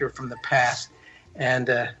character from the past, and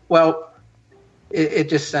it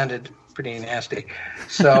just sounded pretty nasty.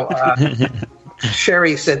 So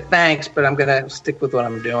Sherry said thanks, but I'm going to stick with what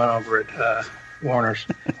I'm doing over at Warner's.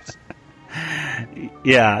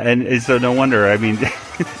 Yeah, and so no wonder. I mean,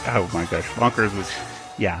 oh my gosh, Bonkers was,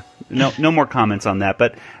 yeah. No more comments on that.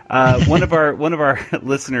 But one of our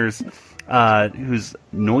listeners, who's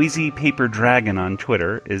Noisy Paper Dragon on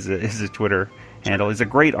Twitter, is a Twitter handle. He's a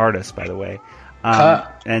great artist, by the way,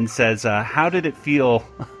 and says, "How did it feel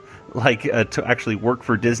like to actually work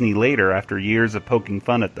for Disney later after years of poking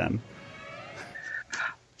fun at them?"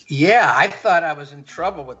 Yeah, I thought I was in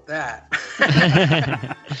trouble with that.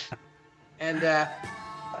 And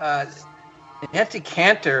Nancy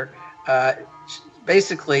Cantor,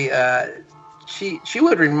 basically, she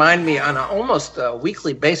would remind me on almost a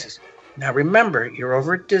weekly basis. Now remember, you're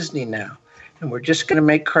over at Disney now, and we're just going to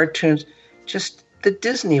make cartoons just the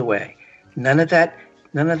Disney way. None of that,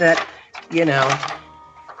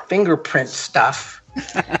 fingerprint stuff.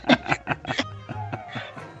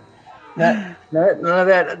 None of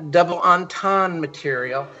that double entendre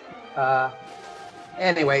material.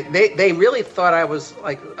 Anyway, they really thought I was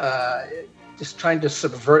like just trying to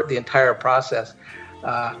subvert the entire process.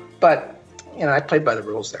 But I played by the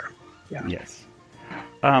rules there. Yeah. Yes.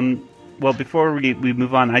 Well, before we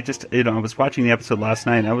move on, I just I was watching the episode last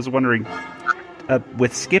night, and I was wondering,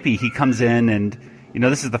 with Skippy, he comes in, and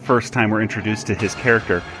this is the first time we're introduced to his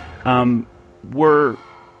character. Where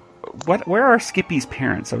are Skippy's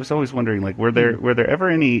parents? I was always wondering, like, were there ever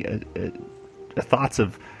any thoughts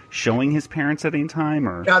of showing his parents at any time,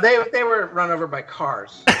 or no? They were run over by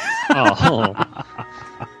cars. Oh,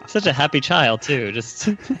 such a happy child too. Just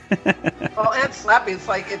well, and Slappy.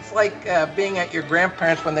 It's like being at your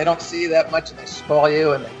grandparents when they don't see you that much and they spoil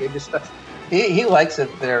you and they give you stuff. He likes it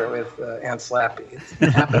there with Aunt Slappy. It's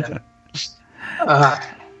happening.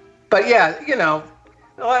 But yeah,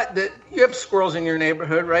 you have squirrels in your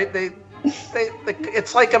neighborhood, right? They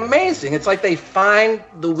it's like amazing. It's like they find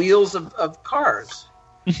the wheels of cars.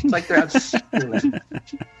 It's like they're out seeing them.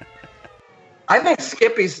 I think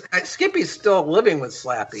Skippy's still living with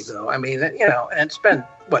Slappy, though. I mean, and it's been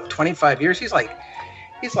 25 years. He's like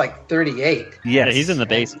 38. Yes. Yeah, he's in the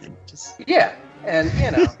basement. Yeah, and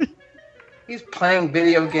he's playing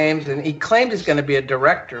video games, and he claimed he's going to be a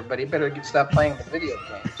director, but he better stop playing the video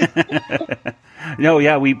games. No,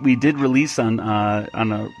 yeah, we did release on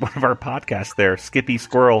one of our podcasts there. Skippy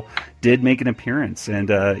Squirrel did make an appearance,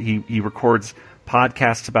 and he records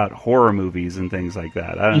podcasts about horror movies and things like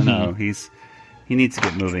that. I don't know. He needs to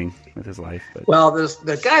get moving with his life. But. Well, there's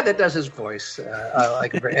the guy that does his voice,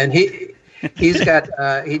 and he's got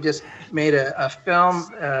he just made a film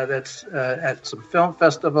that's at some film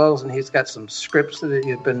festivals, and he's got some scripts that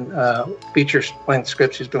he's been feature-length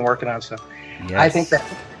scripts he's been working on. So yes. I think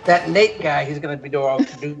that Nate guy, he's going to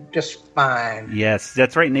do just fine. Yes,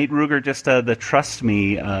 that's right. Nate Ruegger, just the Trust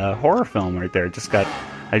Me horror film right there.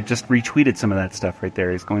 I just retweeted some of that stuff right there.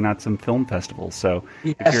 He's going out to some film festivals. So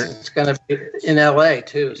yes, it's going to be in LA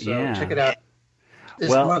too. So check it out.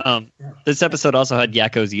 This episode also had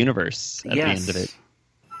Yakko's Universe at the end of it.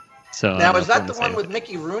 So now, is that the one with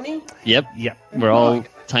Mickey Rooney? Yep. We're all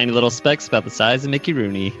tiny little specks about the size of Mickey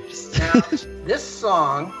Rooney. Now, this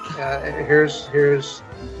song, here's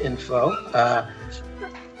info.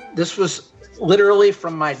 This was literally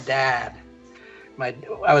from my dad. We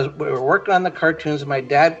were working on the cartoons, and my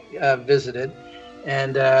dad visited,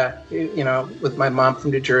 and with my mom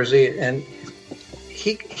from New Jersey, and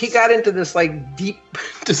he got into this like deep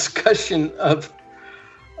discussion of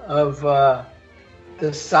the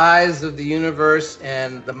size of the universe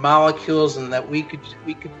and the molecules, and that we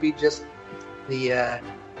could be just the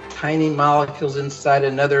tiny molecules inside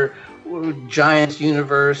another giant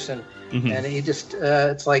universe, and he just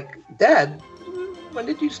it's like, Dad, when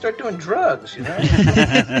did you start doing drugs?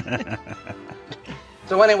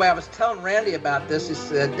 So anyway, I was telling Randy about this. He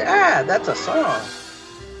said, Dad, that's a song.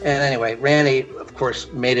 And anyway, Randy, of course,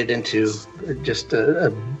 made it into just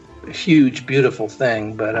a huge, beautiful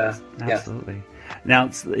thing. But absolutely. Now,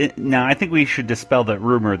 I think we should dispel that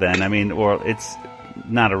rumor then. I mean, or it's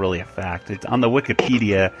not really a fact. It's on the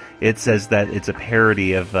Wikipedia. It says that it's a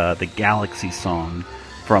parody of the Galaxy song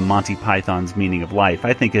from Monty Python's Meaning of Life.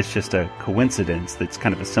 I think it's just a coincidence that's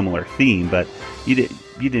kind of a similar theme, but you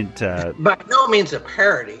didn't. By no means a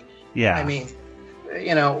parody. Yeah. I mean,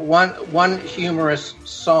 one humorous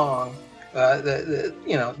song. I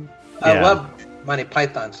love Monty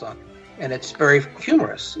Python song, and it's very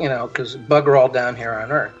humorous. Because bugger all down here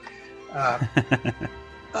on Earth.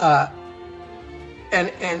 And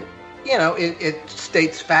it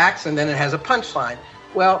states facts, and then it has a punchline.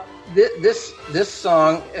 Well, this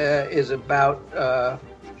song is about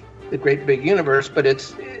the great big universe, but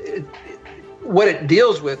what it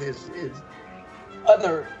deals with is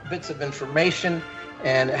other bits of information,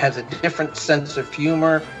 and it has a different sense of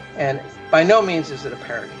humor, and by no means is it a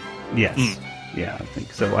parody. Yes. Yeah, I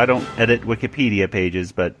think so. I don't edit Wikipedia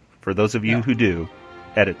pages, but for those of you who do,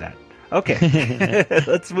 edit that. Okay,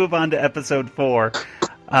 let's move on to episode 4.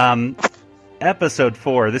 Episode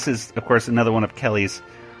 4, this is, of course, another one of Kelly's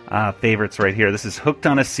favorites right here. This is Hooked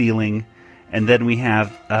on a Ceiling, and then we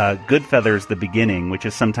have Good Feathers, the beginning, which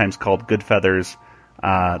is sometimes called Good Feathers,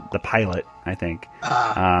 the pilot, I think.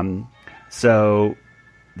 So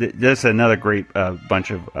there's another great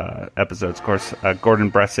bunch of episodes. Of course,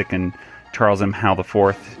 Gordon Bressick and Charles M. Howe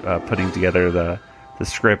IV putting together the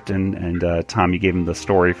script, and Tom, you gave him the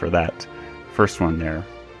story for that first one there.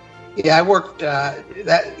 Yeah, I worked I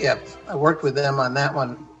worked with them on that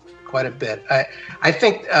one quite a bit. I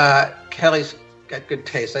think Kelly's got good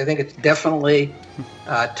taste. I think it's definitely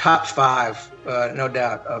top 5, no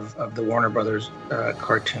doubt, of the Warner Brothers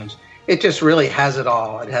cartoons. It just really has it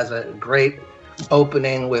all. It has a great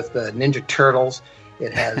opening with the Ninja Turtles.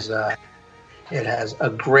 It has a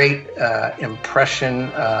great impression,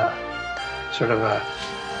 sort of a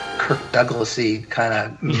Kirk Douglas-y kind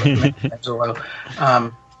of Michelangelo,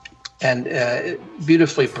 and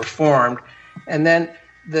beautifully performed. And then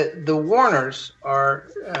the Warners are.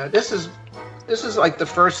 This is like the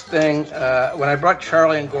first thing when I brought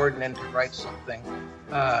Charlie and Gordon in to write something.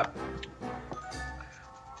 I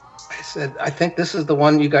said, I think this is the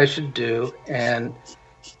one you guys should do, and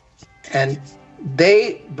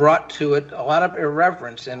they brought to it a lot of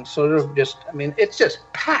irreverence and sort of just. I mean, it's just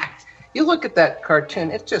packed. You look at that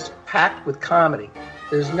cartoon; it's just packed with comedy.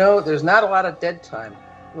 There's not a lot of dead time.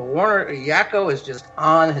 The Yakko is just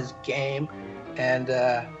on his game, and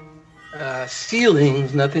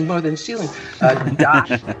ceilings, nothing more than ceilings.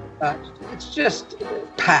 It's just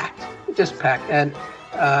packed, and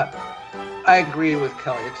I agree with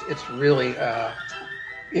Kelly. It's really,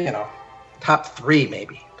 top 3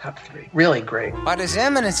 maybe, top 3. Really great. But His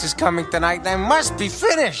Eminence is coming tonight. They must be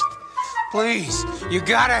finished. Please, you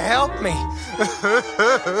gotta help me.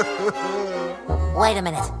 Wait a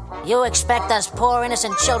minute. You expect us poor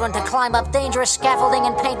innocent children to climb up dangerous scaffolding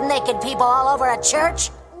and paint naked people all over a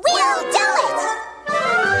church? We'll do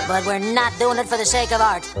it! But we're not doing it for the sake of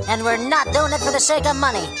art, and we're not doing it for the sake of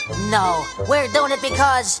money. No, we're doing it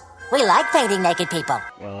because we like painting naked people.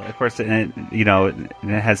 Well, of course, it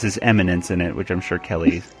has His Eminence in it, which I'm sure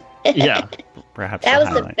Kelly, perhaps that was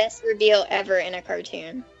highlight. the best reveal ever in a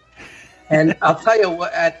cartoon. And I'll tell you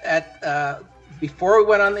what, before we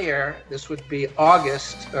went on the air, this would be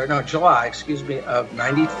July, of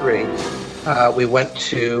 93, we went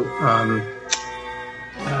to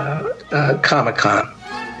Comic-Con.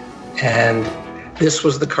 And this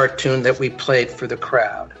was the cartoon that we played for the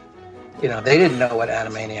crowd. They didn't know what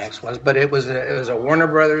Animaniacs was, but it was a Warner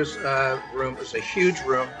Brothers room. It was a huge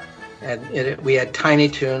room. And we had Tiny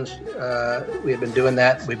Toons. We had been doing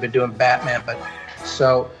that. We've been doing Batman, but...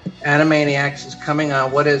 So, Animaniacs is coming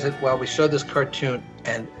on. What is it? Well, we showed this cartoon,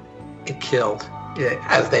 and it killed.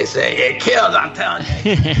 As they say, it killed, I'm telling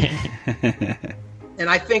you. And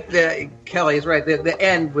I think that Kelly is right. The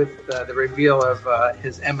end with the reveal of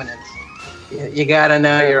His Eminence, you got to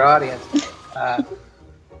know your audience.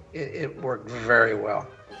 It worked very well.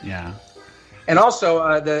 Yeah. And also,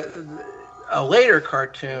 a later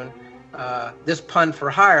cartoon, This Pun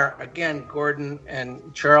for Hire, again, Gordon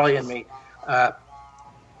and Charlie and me,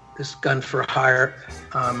 this Gun for Hire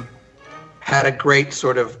had a great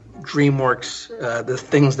sort of DreamWorks, the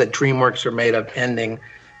things that DreamWorks are made of ending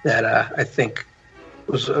that I think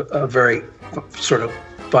was a very sort of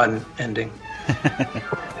fun ending.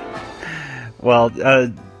 Well,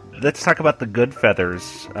 let's talk about the Good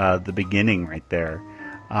Feathers, the beginning right there.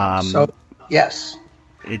 Yes.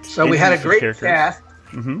 So we had a great cast.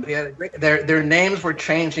 Mm-hmm. Their names were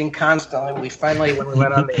changing constantly. We finally, when we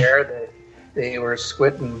went on the air, they were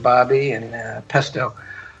Squid and Bobby and Pesto.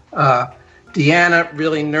 Deanna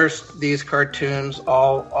really nursed these cartoons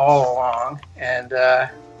all along, and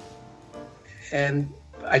I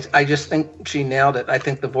just think she nailed it. I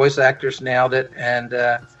think the voice actors nailed it, and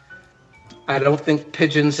I don't think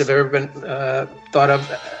pigeons have ever been thought of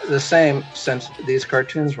the same since these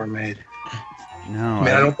cartoons were made. No,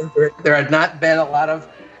 I don't think there had not been a lot of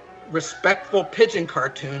respectful pigeon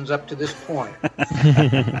cartoons up to this point.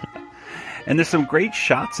 And there's some great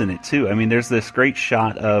shots in it too. I mean, there's this great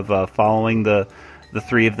shot of following the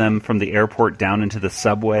three of them from the airport down into the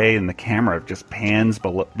subway, and the camera just pans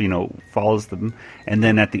below, follows them. And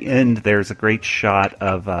then at the end, there's a great shot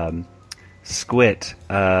of Squid.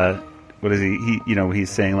 What is he? He's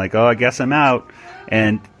saying like, "Oh, I guess I'm out,"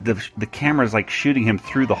 and the camera's like shooting him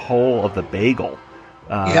through the hole of the bagel,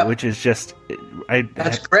 which is just.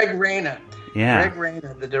 That's Greg Reyna. Yeah, Greg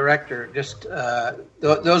Reyna, the director. Just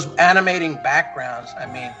those animating backgrounds. I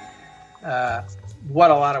mean,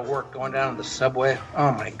 what a lot of work going down the subway.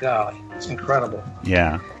 Oh my golly, it's incredible.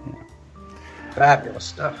 Yeah. Fabulous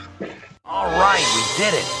stuff. All right, we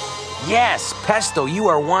did it. Yes, Pesto, you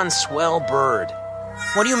are one swell bird.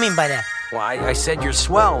 What do you mean by that? Well, I said you're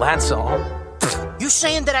swell, that's all. You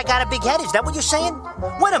saying that I got a big head? Is that what you're saying?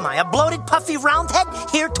 What am I, a bloated, puffy roundhead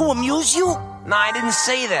here to amuse you? No, I didn't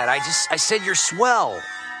say that. I said you're swell.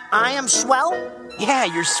 I am swell? Yeah,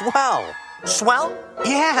 you're swell. Swell?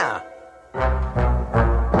 Yeah.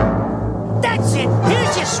 That's it.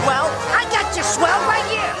 Here's your swell. I got your swell right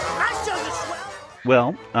here. I'll show you swell.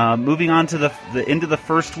 Well, moving on to the end of the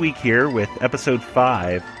first week here with episode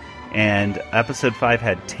 5. And episode 5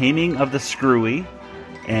 had Taming of the Screwy.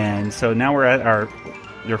 And so now we're at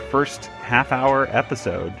your first half-hour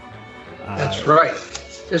episode. That's right.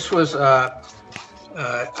 This was, I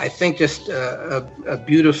think, just a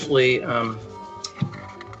beautifully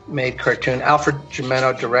made cartoon. Alfred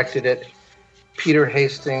Gimeno directed it. Peter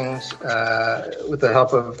Hastings, with the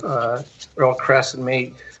help of Earl Kress and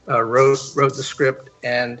me, wrote the script.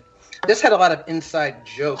 And this had a lot of inside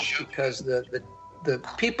jokes because the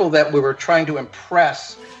people that we were trying to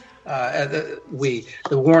impress, the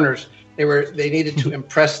Warners, they needed to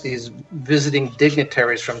impress these visiting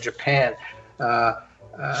dignitaries from Japan,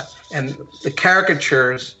 and the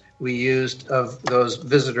caricatures we used of those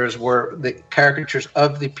visitors were the caricatures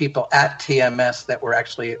of the people at TMS that were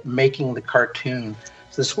actually making the cartoon.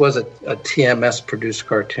 So this was a TMS produced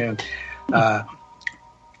cartoon.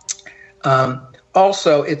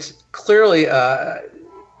 Also, it's clearly,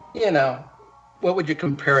 what would you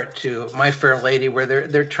compare it to? My Fair Lady, where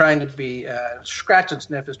they're trying to be Scratch and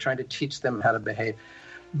Sniff is trying to teach them how to behave.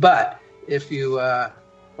 But if you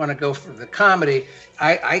want to go for the comedy,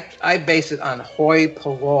 I base it on Hoi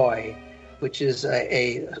Polloi, which is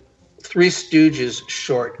a Three Stooges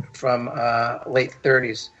short from late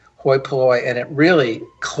 30s, Hoi Polloi, and it really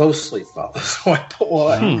closely follows Hoi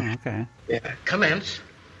Polloi. Okay. Yeah. Commence.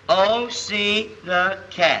 Oh, see the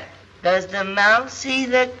cat. Does the mouse see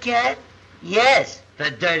the cat? Yes, the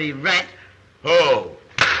dirty rat. Oh.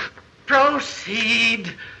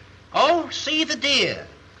 Proceed. Oh, see the deer.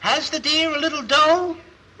 Has the deer a little doe?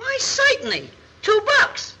 Why, certainly.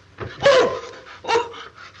 $2. Oh!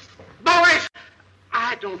 Boys,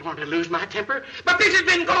 I don't want to lose my temper, but this has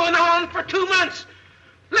been going on for 2 months.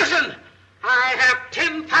 Listen, I have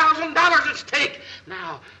 $10,000 at stake.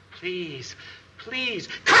 Now, please,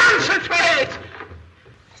 concentrate!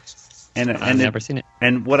 And I've never seen it.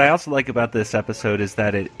 And what I also like about this episode is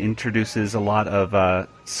that it introduces a lot of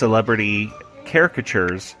celebrity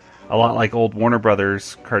caricatures, a lot like old Warner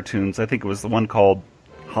Brothers cartoons. I think it was the one called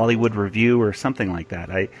Hollywood Review or something like that.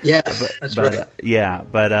 That's right. Yeah,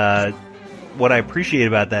 but what I appreciate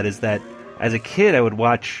about that is that as a kid I would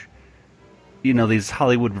watch, these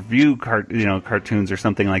Hollywood Review cartoons or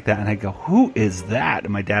something like that, and I'd go, "Who is that?"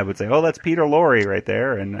 And my dad would say, "Oh, that's Peter Lorre right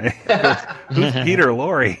there." And I go, "Who's Peter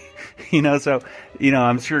Lorre?" So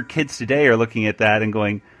I'm sure kids today are looking at that and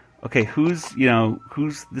going, "Okay, who's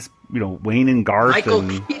this? Wayne and Garth, Michael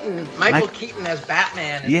Keaton as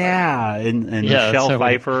Batman." And Michelle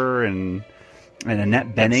Pfeiffer and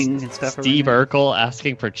Annette Bening and stuff. Steve Urkel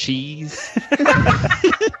asking for cheese.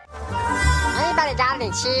 Anybody down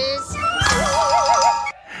in cheese?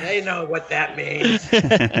 They know what that means.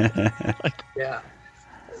 Yeah,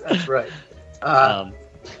 that's right.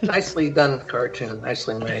 Nicely done cartoon,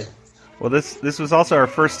 nicely made. Well, this was also our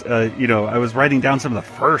first. I was writing down some of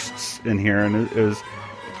the firsts in here, and it was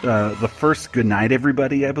the first "Good night,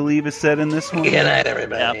 everybody," I believe, is said in this one. Good night,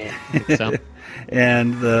 everybody. Yep. So.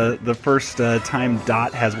 And the first time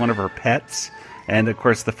Dot has one of her pets, And, of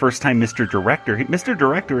course, the first time Mr. Director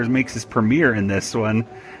makes his premiere in this one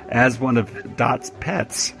as one of Dot's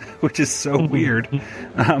pets, which is so weird.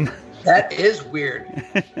 That is weird.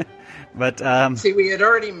 But see, we had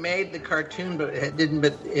already made the cartoon, but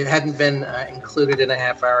it hadn't been included in a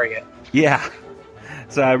half hour yet. Yeah.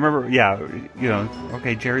 So I remember,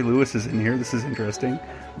 okay, Jerry Lewis is in here. This is interesting.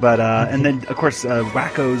 But and then, of course,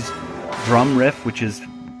 Wacko's drum riff, which is,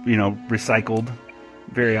 recycled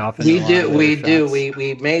very often. We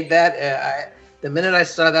made that. The minute I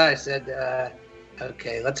saw that, I said,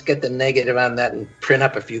 okay, let's get the negative on that and print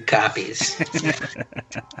up a few copies.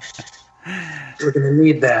 We're going to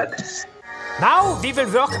need that. Now we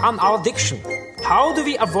will work on our diction. How do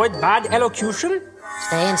we avoid bad elocution?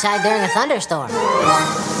 Stay inside during a thunderstorm.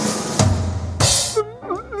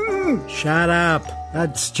 Shut up.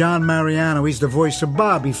 That's John Mariano. He's the voice of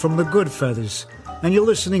Bobby from The Goodfeathers. And you're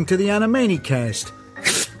listening to the Animaniacast.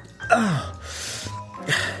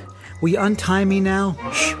 Will you untie me now?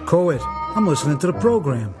 Shh, go it. I'm listening to the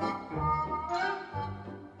program.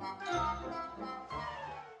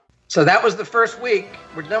 So that was the first week.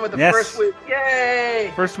 We're done with the first week.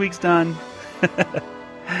 Yay! First week's done.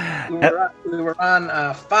 We were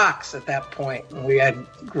on Fox at that point, and we had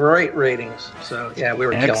great ratings. So yeah, we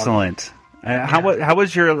were excellent. How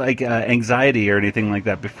was your anxiety or anything like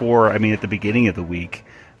that before? I mean, at the beginning of the week,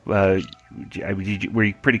 were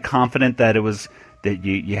you pretty confident that it was that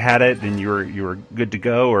you had it and you were good to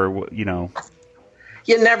go, or You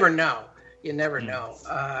never know. You never know.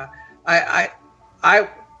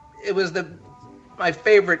 It was my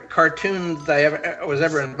favorite cartoons I was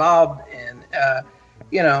ever involved in.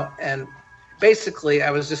 And basically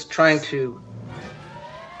I was just trying to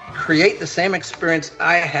create the same experience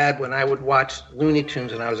I had when I would watch Looney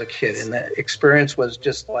Tunes when I was a kid. And that experience was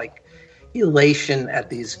just like elation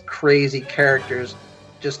at these crazy characters,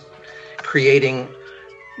 just creating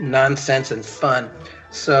nonsense and fun.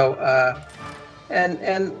 So,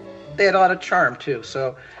 and they had a lot of charm too.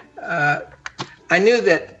 So, I knew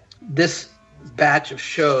that this batch of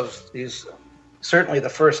shows, certainly the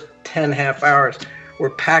first 10 half hours,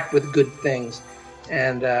 were packed with good things,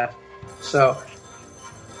 and so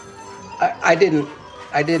I didn't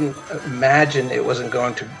imagine it wasn't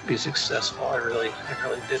going to be successful. I really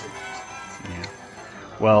didn't. Yeah.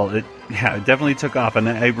 Well, it definitely took off, and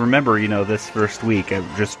I remember, this first week,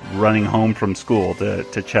 just running home from school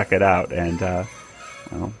to check it out, and the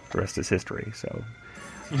rest is history. So,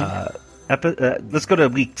 let's go to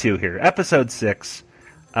week 2 here. Episode 6.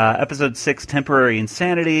 Episode 6, Temporary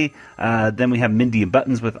Insanity. Then we have Mindy and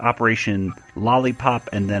Buttons with Operation Lollipop,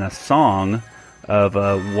 and then a song of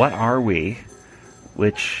What Are We?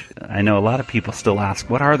 Which I know a lot of people still ask,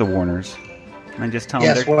 what are the Warners? Can I just tell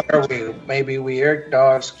them? Yes, what are we? Maybe we are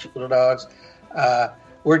dogs, cute little dogs.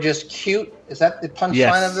 We're just cute. Is that the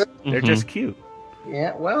punchline of it? They're just cute.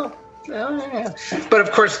 Yeah, well, yeah. But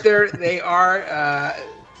of course, they are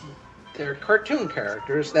they're cartoon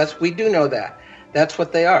characters. We do know that. That's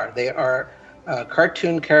what they are. They are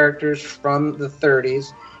cartoon characters from the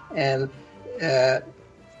 30s. And, I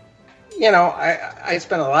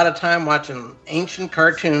spent a lot of time watching ancient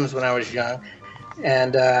cartoons when I was young.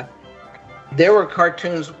 And there were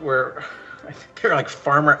cartoons where, I think they were like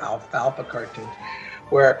Farmer Alfalfa cartoons,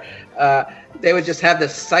 where they would just have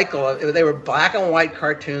this cycle. They were black and white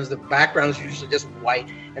cartoons. The background is usually just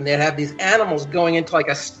white. And they'd have these animals going into like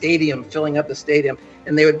a stadium, filling up the stadium.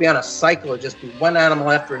 And they would be on a cycle of just one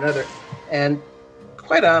animal after another. And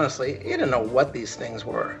quite honestly, you didn't know what these things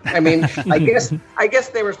were. I mean, I guess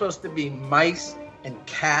they were supposed to be mice and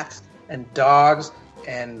cats and dogs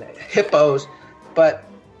and hippos. But,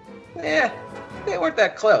 they weren't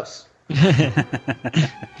that close.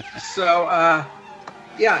 So,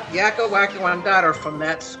 Yakko, Wacko, and Dot are from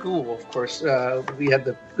that school. Of course, we had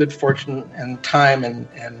the good fortune and time and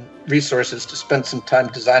resources to spend some time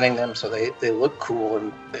designing them so they look cool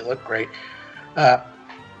and they look great.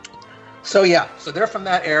 So they're from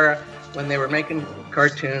that era when they were making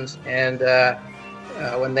cartoons, and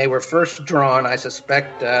when they were first drawn, I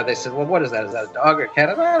suspect they said, well, what is that? Is that a dog or a cat?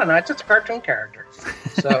 I don't know, it's just a cartoon character.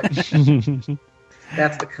 So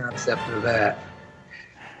that's the concept of that.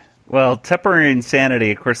 Well, Temporary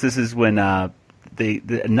Insanity, of course, this is when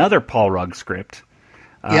another Paul Rugg script.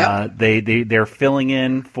 They're filling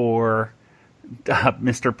in for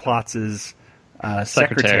Mr. Plotz's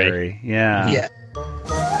secretary. Yeah.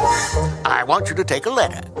 I want you to take a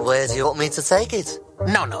letter. Where do you want me to take it?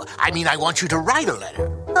 No. I mean, I want you to write a letter.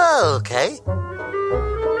 Okay.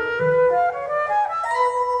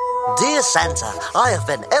 Dear Santa, I have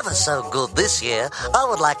been ever so good this year. I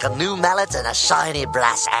would like a new mallet and a shiny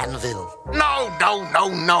brass anvil. No.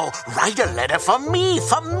 Write a letter for me.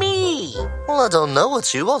 Well, I don't know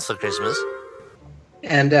what you want for Christmas.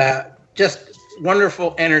 And just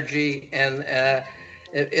wonderful energy, and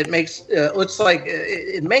it makes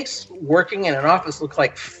it makes working in an office look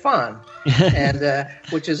like fun, and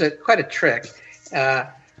which is quite a trick.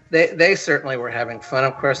 They certainly were having fun.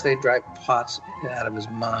 Of course, they drive Potts out of his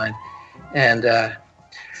mind, and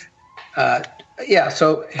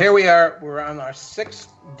So here we are. We're on our 6th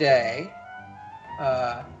day.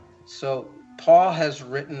 So Paul has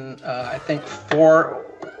written, I think, 4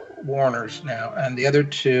 Warners now, and the other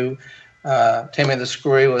 2, Tammy the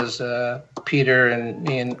Screwy was Peter and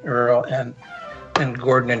me and Earl, and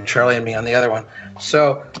Gordon and Charlie and me on the other one.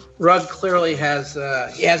 So Rugg clearly has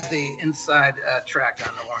the inside track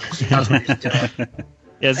on the Warners. He knows what he's doing.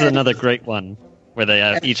 Yeah, this is another great one where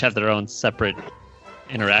they each have their own separate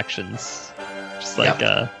interactions, just like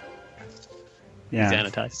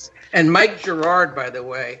Xanatai. And Mike Gerard, by the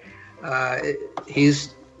way,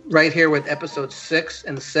 he's right here with episodes 6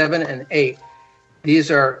 and 7 and 8.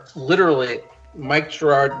 These are literally Mike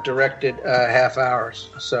Gerard directed half hours.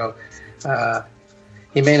 So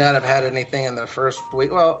he may not have had anything in the first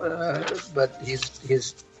week. Well, but he's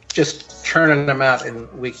just churning them out in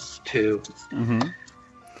week 2. Mm-hmm.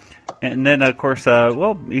 And then, of course,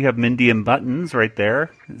 you have Mindy and Buttons right there.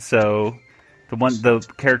 So the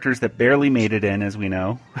characters that barely made it in, as we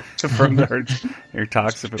know, from their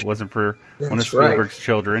talks, if it wasn't for one of Spielberg's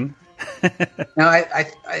children. Now,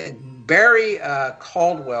 Barry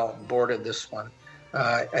Caldwell boarded this one.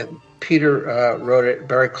 And Peter wrote it.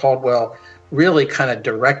 Barry Caldwell really kind of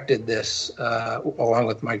directed this along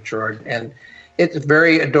with Mike Gerard, and it's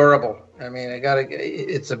very adorable. I mean,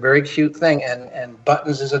 it's a very cute thing, and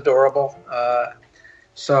Buttons is adorable.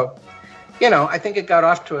 So, I think it got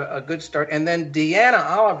off to a good start. And then Deanna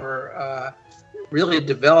Oliver really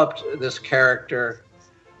developed this character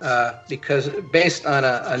because based on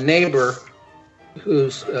a neighbor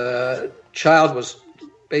whose child was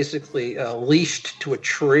basically leashed to a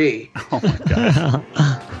tree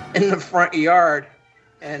in the front yard,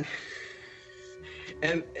 and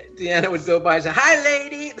Deanna would go by and say, "Hi,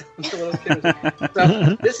 lady." The little kid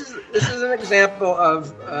so this is an example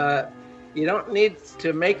of you don't need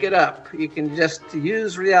to make it up. You can just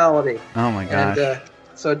use reality. Oh my gosh! And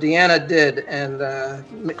so Deanna did, and a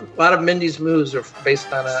lot of Mindy's moves are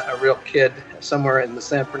based on a real kid somewhere in the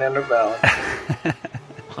San Fernando Valley.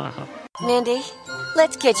 Mindy,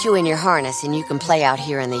 let's get you in your harness and you can play out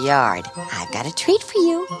here in the yard. I've got a treat for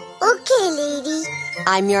you. Okay, lady.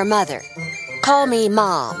 I'm your mother. Call me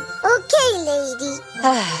Mom. Okay, lady.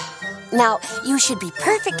 Now, you should be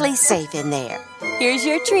perfectly safe in there. Here's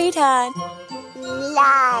your treat, hon.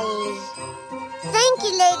 Lolly. Thank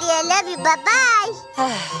you, lady. I love you. Bye-bye.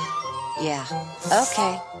 Yeah,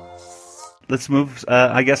 okay. Let's move,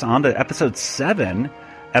 I guess, on to episode 7.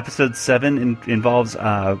 Episode 7 involves,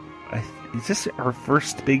 is this our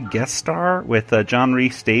first big guest star with John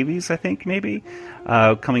Rhys Davies, I think, maybe,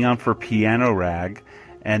 coming on for Piano Rag.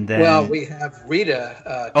 And then, well, we have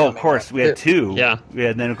Rita. Of course, we had 2. Yeah.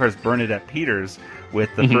 And then, of course, Bernadette Peters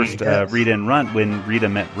with the first Rita and Runt when Rita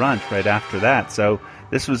met Runt right after that. So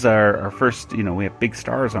this was our first, we have big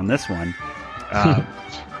stars on this one.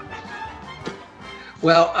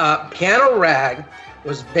 Well, Piano Rag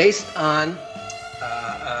was based on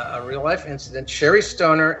a real-life incident. Sherry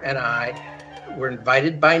Stoner and I were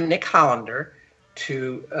invited by Nick Hollander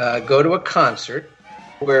to go to a concert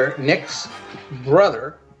where Nick's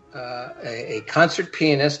brother, a concert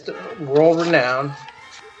pianist, world-renowned,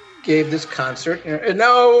 gave this concert.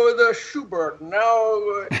 No, the Schubert,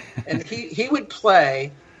 no. And he would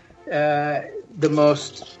play the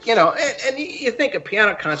most, and you think a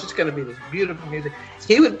piano concert's going to be this beautiful music.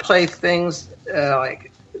 He would play things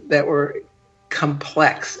like that were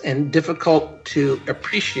complex and difficult to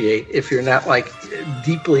appreciate if you're not like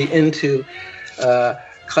deeply into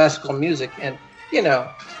classical music, and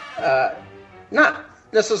not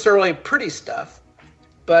necessarily pretty stuff,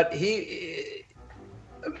 but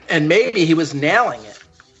maybe he was nailing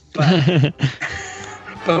it,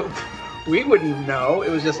 but we wouldn't know.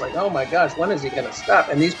 It was just like, oh my gosh, when is he going to stop?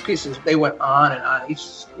 And these pieces, they went on and on.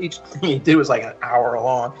 Each thing he did was like an hour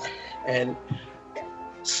long. And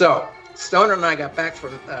so Stoner and I got back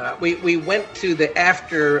from, we went to the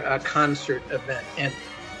after concert event, and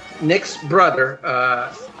Nick's brother,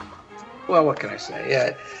 well, what can I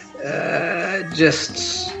say?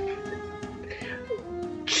 Just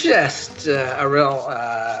a real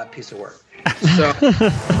piece of work. So.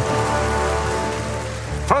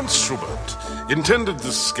 Franz Schubert intended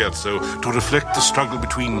this scherzo to reflect the struggle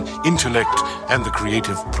between intellect and the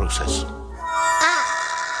creative process.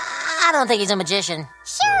 I don't think he's a magician.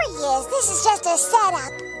 Sure he is. This is just a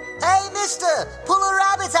setup. Hey, mister, pull a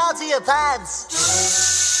rabbit out of your pants.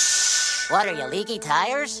 What are you, leaky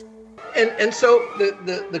tires? And so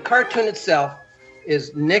the cartoon itself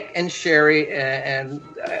is Nick and Sherry, and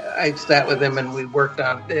I sat with them and we worked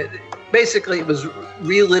on it. Basically, it was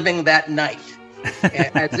reliving that night,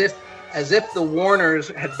 as if the Warners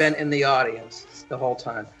had been in the audience the whole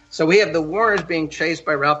time. So we have the Warners being chased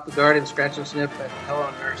by Ralph the Guardian, Scratch and Sniff, and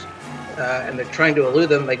Hello Nurse, and they're trying to elude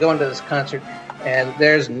them. They go into this concert, and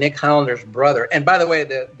there's Nick Hollander's brother. And by the way,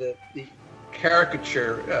 the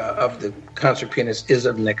caricature of the concert pianist is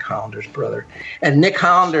of Nick Hollander's brother. And Nick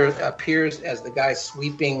Hollander appears as the guy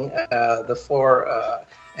sweeping the floor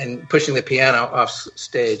and pushing the piano off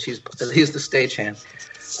stage. He's the stagehand.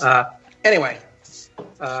 Anyway,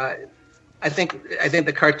 I think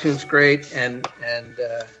the cartoon's great, and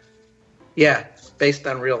yeah, based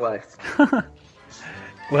on real life.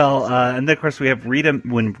 Well, and then of course we have Rita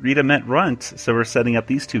when Rita met Runt, so we're setting up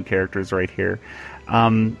these two characters right here.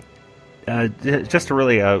 Just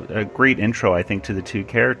a great intro, I think, to the two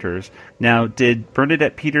characters. Now, did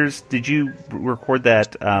Bernadette Peters? Did you record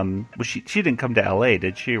that? She didn't come to L.A.,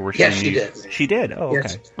 did she? Or yes, she did. She did. Oh,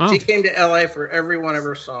 yes. Okay. She came to L.A. for every one of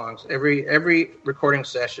her songs, every recording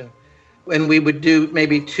session, and we would do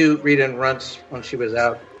maybe 2 Rita and Runts when she was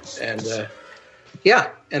out, and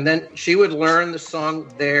and then she would learn the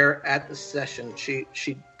song there at the session. She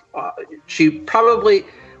probably,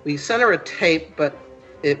 we sent her a tape, but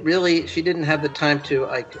she didn't have the time to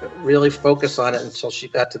really focus on it until she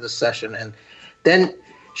got to the session. And then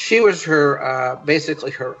she was her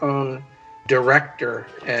basically her own director,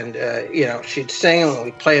 and she'd sing and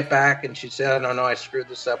we'd play it back, and she'd say, "Oh no, I screwed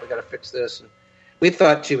this up. We got to fix this." And we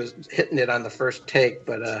thought she was hitting it on the first take,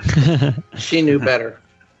 but she knew better.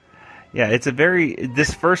 Yeah,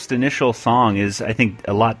 this first initial song is, I think,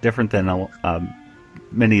 a lot different than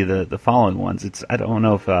many of the following ones. I don't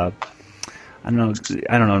know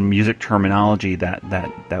music terminology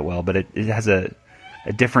that well, but it has a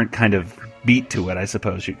different kind of beat to it, I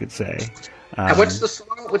suppose you could say. What's the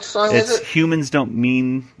song? Which song is it? Humans Don't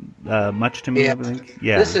Mean Much to Me, Yeah. I think.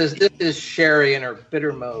 Yeah. This is Sherry in her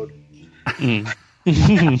bitter mode.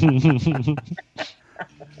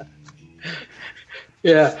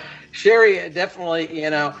 Yeah, Sherry definitely,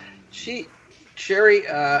 Sherry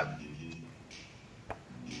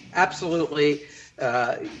absolutely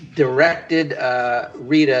directed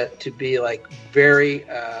Rita to be very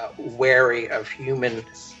wary of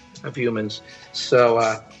humans.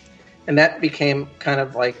 So, and that became kind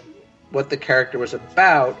of what the character was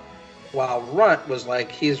about, while Runt was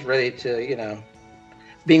he's ready to,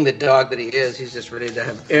 being the dog that he is, he's just ready to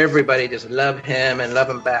have everybody just love him and love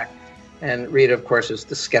him back. And Rita, of course, is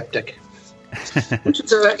the skeptic. Which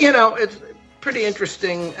is, it's a pretty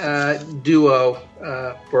interesting duo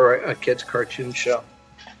for a kid's cartoon show.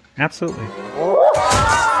 Absolutely.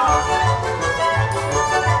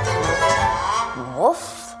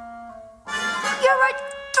 Woof. You're a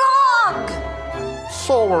dog!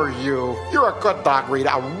 So are you. You're a good dog,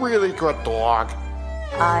 Rita. A really good dog.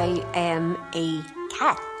 I am a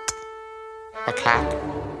cat. A cat?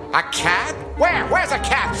 A cat? Where? Where's a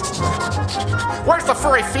cat? Where's the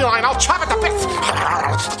furry feline? I'll chop it to bits.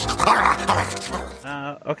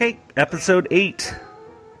 Okay, episode 8.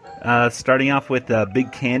 Starting off with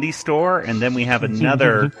Big Candy Store, and then we have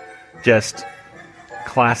another just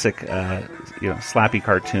classic, slappy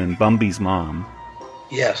cartoon, Bumby's Mom.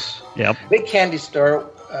 Yes. Yep. Big Candy Store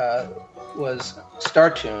was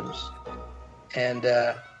Startoons, and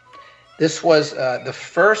this was the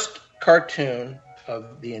first cartoon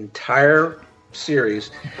of the entire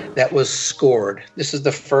series that was scored. This is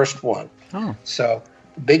the first one. Oh. So,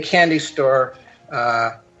 Big Candy Store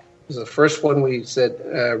was the first one. We said,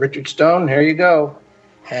 Richard Stone, here you go.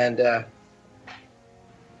 And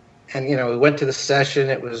we went to the session.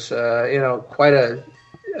 It was, quite a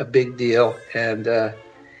big deal. And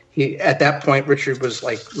at that point, Richard was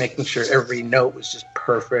making sure every note was just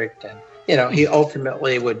perfect. And, he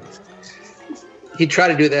ultimately he'd try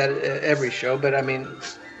to do that at every show, but I mean,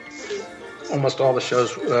 almost all the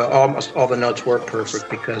shows, almost all the notes were perfect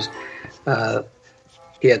because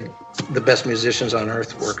he had the best musicians on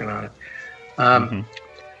earth working on it.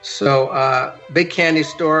 So, Big Candy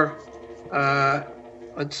Store.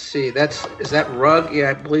 Let's see. Is that Rugg? Yeah,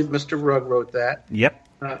 I believe Mr. Rugg wrote that. Yep.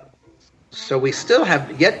 So we still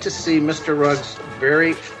have yet to see Mr. Rugg's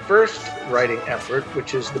very first writing effort,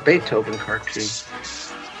 which is the Beethoven cartoon.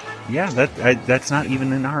 Yeah, that's not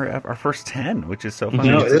even in our first 10, which is so funny.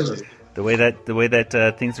 No, it isn't. the way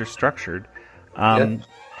that things are structured.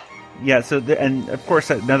 Yeah. So and of course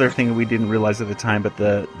another thing we didn't realize at the time, but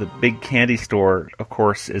the big candy store, of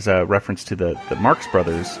course, is a reference to the Marx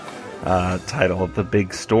Brothers title of the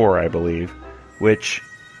big store, I believe. Which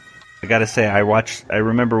I gotta say, I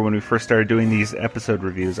remember when we first started doing these episode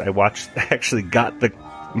reviews, I actually got the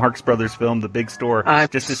Marx Brothers film, The Big Store,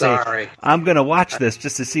 just to say, I'm going to watch this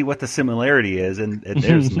just to see what the similarity is, and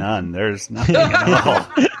there's none. There's nothing at all.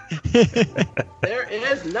 There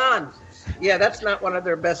is none. Yeah, that's not one of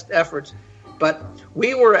their best efforts. But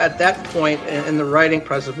we were at that point in the writing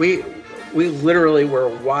process. We literally were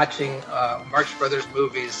watching Marx Brothers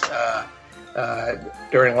movies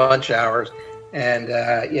during lunch hours. And,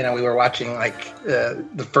 we were watching,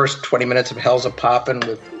 the first 20 minutes of Hell's A-Poppin'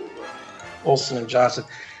 with Olsen and Johnson.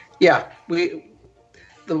 Yeah, the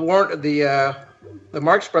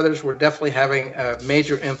Marx Brothers were definitely having a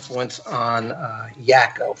major influence on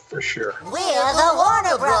Yakko, for sure. We're the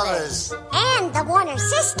Warner Brothers. And the Warner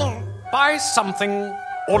sister. Buy something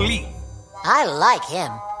or leave. I like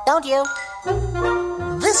him, don't you?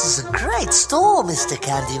 This is a great store, Mr.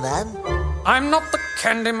 Candyman. I'm not the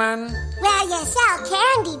Candyman. Well, you sell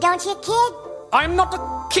candy, don't you, kid? I'm not a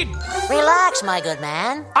kid. Relax, my good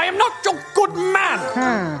man. I am not your good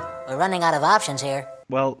man. We're running out of options here.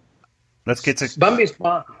 Well, let's get to Bumby's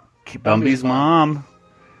mom. Bumby's mom.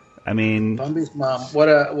 I mean, Bumby's mom. What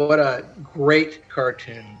a great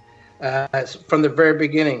cartoon. From the very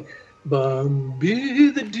beginning,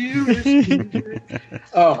 Bumby the dearest.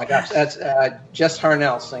 Oh my gosh, that's Jess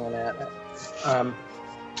Harnell singing that.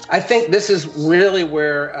 I think this is really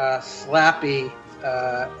where Slappy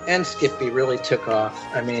and Skippy really took off.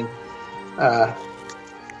 I mean,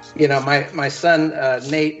 my son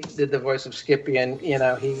Nate did the voice of Skippy, and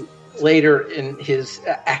he later in his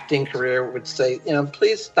acting career would say,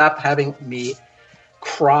 please stop having me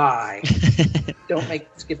cry. Don't make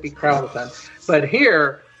Skippy cry all the time. But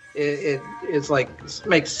here it's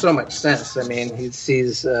makes so much sense. I mean, he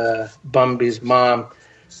sees Bumby's mom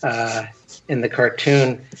in the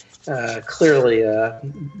cartoon clearly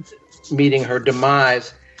meeting her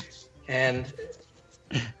demise, and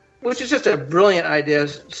which is just a brilliant idea.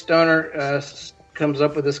 Stoner comes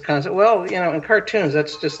up with this concept. Well, in cartoons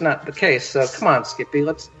that's just not the case. So come on, Skippy,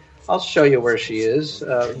 I'll show you where she is.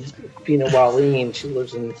 Pina Waleen, she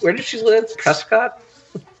lives in, where did she live? Prescott?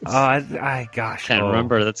 Gosh, can't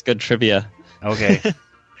remember. That's good trivia. Okay.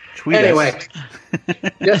 Anyway,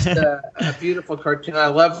 just a beautiful cartoon. I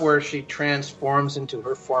love where she transforms into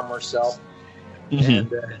her former self.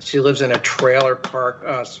 And she lives in a trailer park.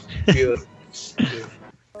 Oh, it's beautiful.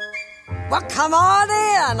 Well, come on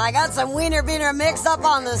in. I got some Wiener Beaner mix up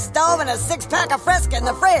on the stove and a 6-pack of Fresca in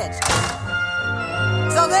the fridge.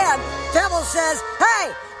 So then, Pebble says,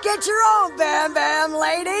 hey, get your own Bam Bam,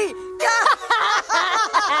 lady.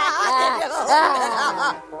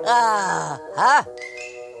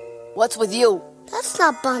 What's with you? That's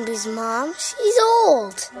not Bumby's mom. She's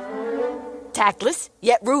old. Tactless,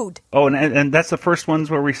 yet rude. Oh, and that's the first ones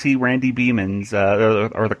where we see Randy Beeman's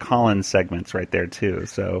or the Collins segments right there too.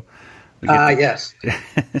 So we yes,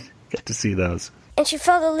 get to see those. And she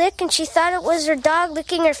felt a lick, and she thought it was her dog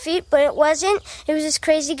licking her feet, but it wasn't. It was this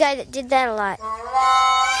crazy guy that did that a lot.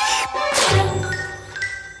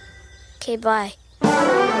 Okay, bye.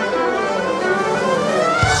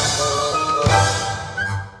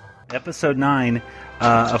 Episode 9,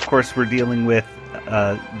 of course, we're dealing with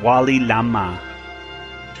Wally Lama.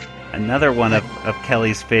 Another one of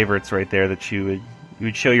Kelly's favorites right there that you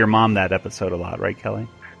would show your mom that episode a lot, right, Kelly?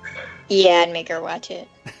 Yeah, I'd make her watch it.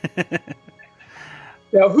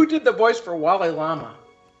 Now, who did the voice for Wally Lama?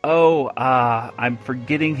 Oh, I'm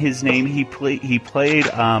forgetting his name. He played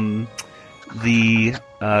the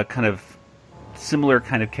kind of similar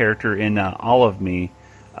kind of character in All of Me.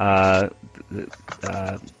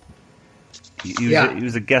 He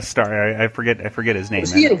was a guest star. I forget his name.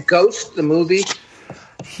 Was he in Ghost, the movie?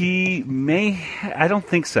 He may. I don't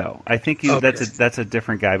think so. I think that's a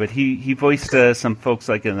different guy. But he voiced some folks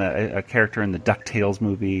like in a character in the DuckTales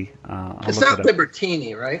movie. It's not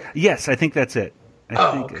Libertini, right? Yes, I think that's it.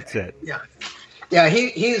 I think that's it. Yeah.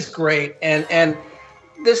 He's great, and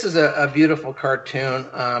this is a beautiful cartoon.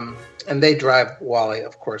 And they drive Wally,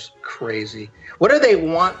 of course, crazy. What do they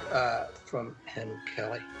want from him,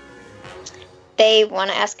 Kelly? They want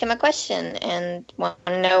to ask him a question and want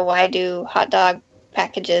to know, why do hot dog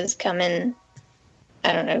packages come in,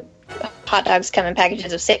 I don't know, hot dogs come in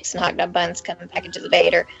packages of 6 and hot dog buns come in packages of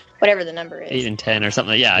 8, or whatever the number is. 8 and 10 or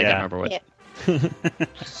something. Yeah, I can't remember what. Yeah.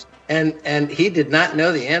 And he did not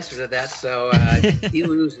know the answer to that, so he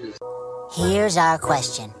loses. Here's our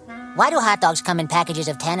question. Why do hot dogs come in packages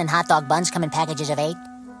of 10 and hot dog buns come in packages of 8?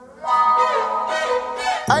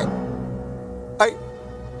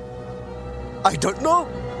 I don't know.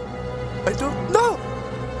 I don't know.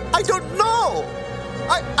 I don't know.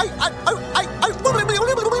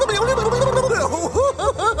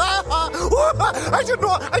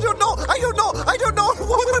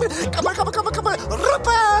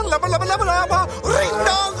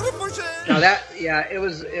 Now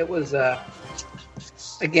it was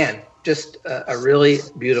again, just a really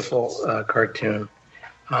beautiful cartoon.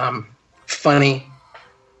 Funny,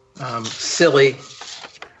 silly.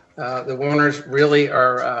 The Warners really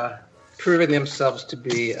are proving themselves to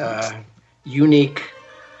be unique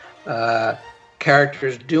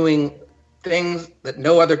characters doing things that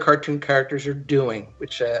no other cartoon characters are doing,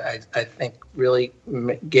 which I think really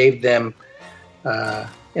gave them, a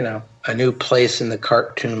new place in the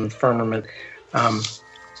cartoon firmament.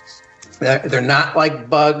 They're not like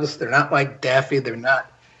Bugs. They're not like Daffy. They're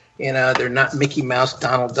not, they're not Mickey Mouse,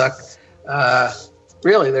 Donald Duck.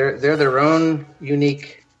 Really, they're their own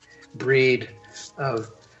unique breed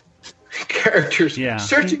of characters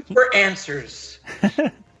searching for answers.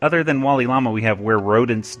 Other than Wally Llama, we have Where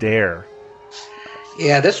Rodents Dare.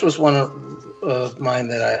 Yeah, this was one of mine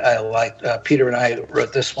that I liked. Peter and I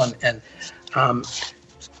wrote this one, and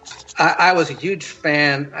I was a huge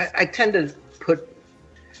fan. I tend to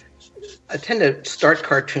start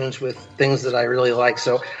cartoons with things that I really like.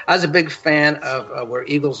 So I was a big fan of Where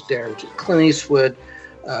Eagles Dare, which is Clint Eastwood,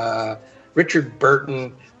 Richard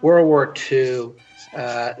Burton, World War II,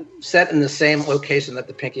 set in the same location that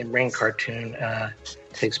the Pinky and Brain cartoon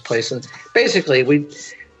takes place. And basically, we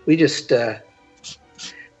just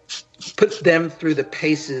put them through the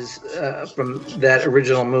paces from that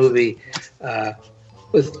original movie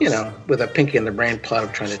with a Pinky and the Brain plot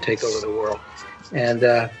of trying to take over the world.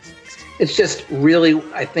 And it's just really,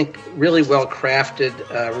 I think, really well crafted.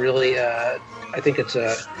 I think it's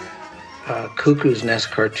a Cuckoo's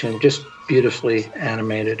Nest cartoon, just beautifully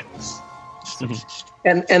animated.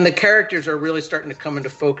 Mm-hmm. And the characters are really starting to come into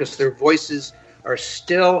focus. Their voices are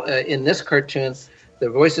still, in this cartoon, the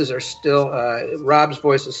voices are still, Rob's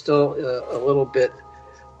voice is still a little bit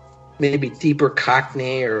maybe deeper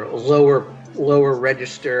Cockney or lower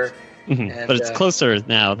register. Mm-hmm. And, but it's closer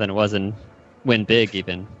now than it was in Win Big,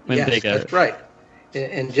 even. That's right.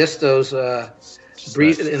 In just those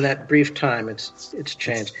in that brief time, it's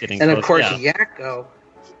changed. And of course, Yakko.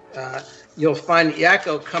 You'll find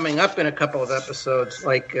Yakko coming up in a couple of episodes,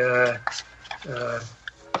 like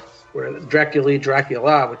where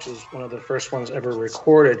Dracula, which was one of the first ones ever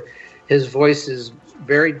recorded. His voice is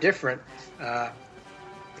very different.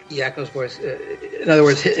 Yakko's voice, in other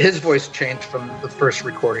words, his voice changed from the first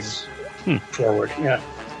recordings forward. Yeah.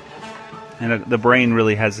 And the Brain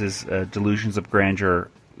really has his delusions of grandeur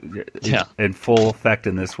in full effect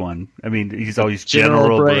in this one. I mean, he's always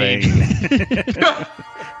General Brain.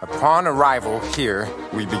 Upon arrival here,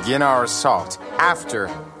 we begin our assault after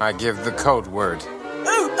I give the code word.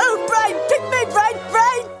 Oh, Brain! Pick me,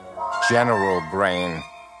 Brain! General Brain.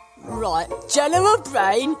 Right, General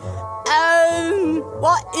Brain.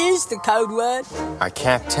 What is the code word? I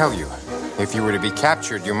can't tell you. If you were to be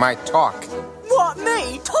captured, you might talk. What,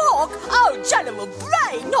 me? Talk? Oh, General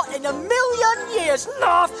Brain, not in a million years.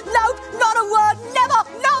 No, not a word, never,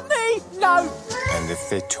 not me, no. And if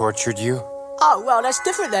they tortured you? Oh, well, that's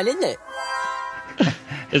different then, isn't it?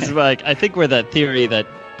 It's like, I think we're that theory that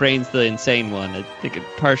Brain's the insane one. I think it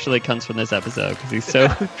partially comes from this episode, because he's so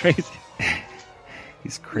crazy.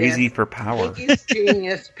 He's crazy for power.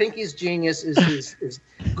 Pinky's genius is his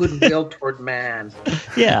goodwill toward man.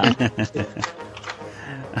 Yeah.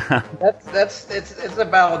 It's a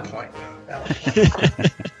valid point.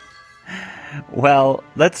 Well,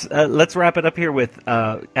 let's wrap it up here with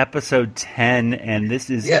episode 10, and this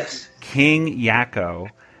is King Yakko.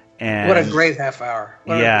 And what a great half hour!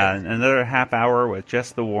 Another half hour with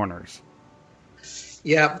just the Warners.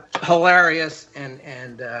 Yeah, hilarious and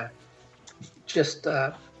just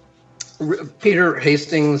Peter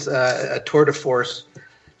Hastings, a tour de force.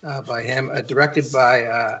 By him, directed by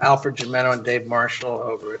Alfred Gimeno and Dave Marshall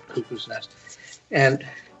over at Cuckoo's Nest. And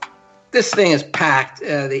this thing is packed.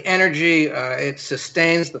 The energy, it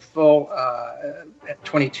sustains the full at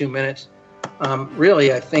 22 minutes.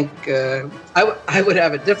 Really, I think I would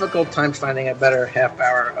have a difficult time finding a better half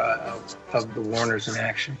hour of the Warners in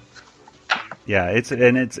action. Yeah, it's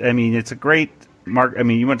a great Mark. I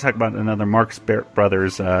mean, you want to talk about another Marx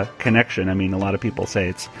Brothers connection. I mean, a lot of people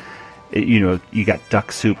say you got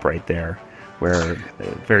Duck Soup right there, where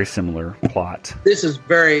very similar plot. This is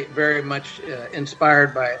very, very much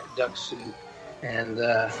inspired by Duck Soup, and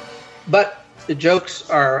but the jokes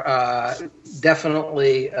are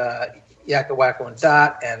definitely Yakko, Wacko, and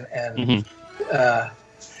Dot, and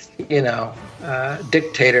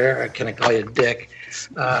Dictator. Can I call you Dick?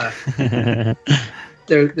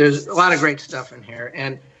 There's a lot of great stuff in here,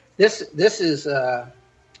 and this is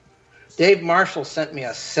Dave Marshall sent me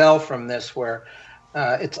a cell from this where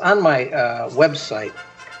it's on my website,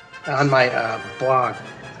 on my blog.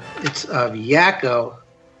 It's of Yakko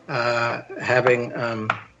having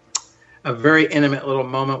a very intimate little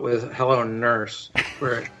moment with Hello Nurse,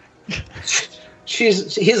 where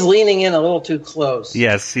he's leaning in a little too close.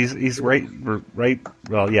 Yes, he's right.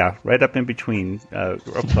 Well, yeah, right up in between, real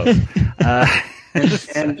close.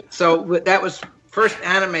 And so that was first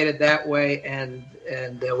animated that way, and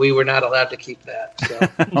we were not allowed to keep that. So,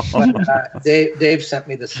 but, Dave sent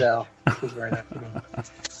me the cell. It was very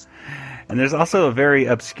nice. And there's also a very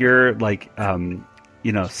obscure,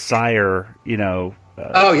 sire,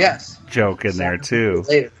 oh yes, joke in there too.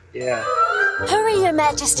 Later. Yeah. Hurry, Your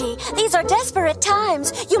Majesty. These are desperate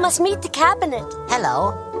times. You must meet the cabinet.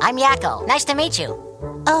 Hello, I'm Yakko. Nice to meet you.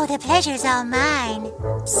 Oh, the pleasure's all mine.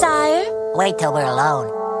 Sire? Wait till we're alone.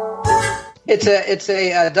 It's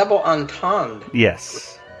a double entendre.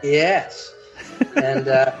 Yes. Yes. And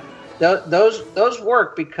those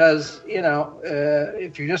work because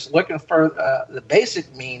if you're just looking for the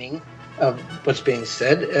basic meaning of what's being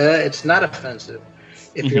said, it's not offensive.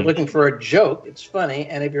 If you're looking for a joke, it's funny,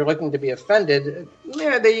 and if you're looking to be offended,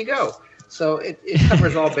 there you go. So it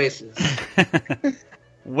covers all bases.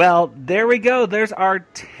 Well, there we go. There's our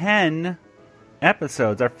 10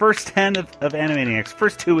 episodes. Our first 10 of Animaniacs.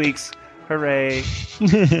 First 2 weeks. Hooray.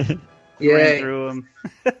 Yay. Ran through them.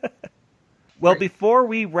 Well, before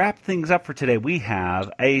we wrap things up for today, we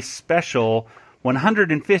have a special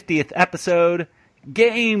 150th episode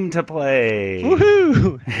game to play.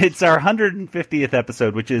 Woohoo! It's our 150th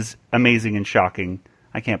episode, which is amazing and shocking.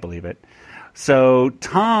 I can't believe it. So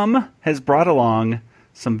Tom has brought along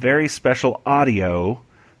some very special audio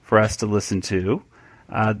for us to listen to.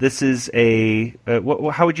 This is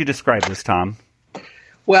how would you describe this, Tom?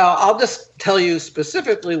 Well, I'll just tell you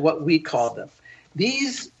specifically what we called them.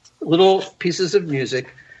 These little pieces of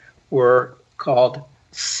music were called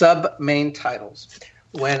sub-main titles.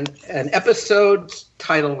 When an episode's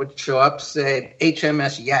title would show up, say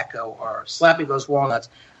HMS Yakko or Slappy Goes Walnuts,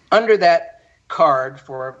 under that card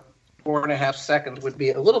for 4.5 seconds would be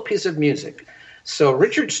a little piece of music. So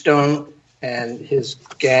Richard Stone and his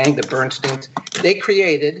gang, the Bernsteins, they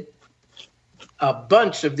created a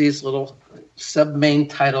bunch of these little sub-main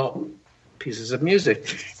title pieces of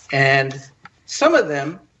music. And some of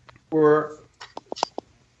them were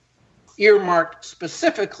earmarked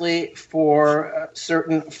specifically for a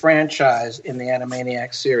certain franchise in the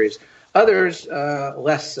Animaniacs series. Others,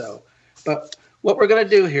 less so. But what we're going to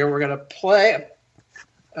do here, we're going to play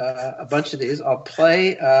a bunch of these. I'll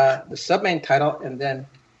play the sub-main title, and then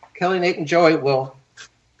Kelly, Nate, and Joey will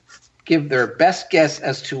give their best guess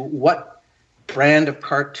as to what brand of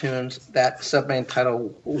cartoons that sub-main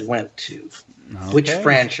title went to. Okay. Which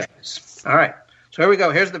franchise. All right. So here we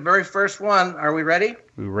go. Here's the very first one. Are we ready?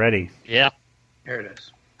 We're ready. Yeah. Here it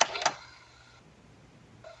is.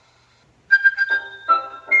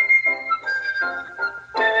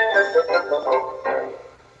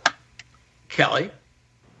 Kelly.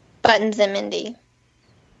 Buttons and Mindy.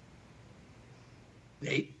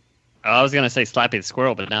 Nate. I was going to say Slappy the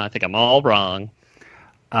Squirrel, but now I think I'm all wrong.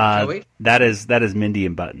 That is Mindy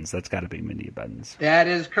and Buttons. That's got to be Mindy and Buttons. That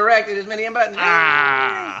is correct. It is Mindy and Buttons.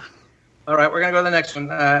 Ah! All right, we're going to go to the next one.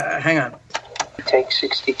 Hang on. Take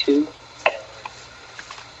 62.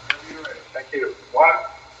 Thank you. 1,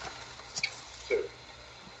 2.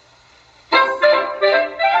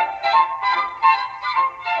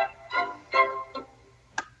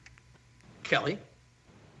 Kelly.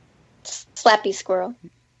 Slappy Squirrel.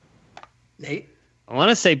 Nate. I want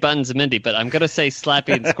to say Buttons and Mindy, but I'm going to say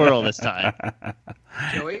Slappy and Squirrel this time.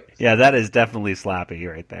 Joey? Yeah, that is definitely Slappy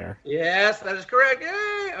right there. Yes, that is correct.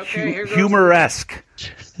 Yay! Okay, here goes. Humoresque.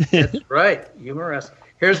 That's right, humoresque.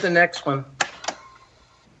 Here's the next one.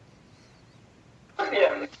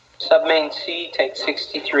 Yeah. Submain C, take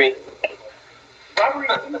 63.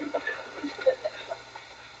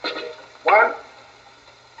 1,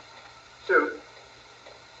 2.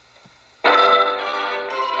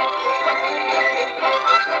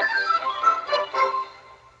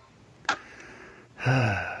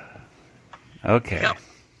 Okay.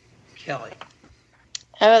 Kelly.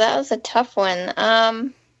 Oh, that was a tough one.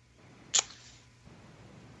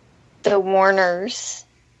 The Warners.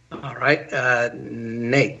 All right,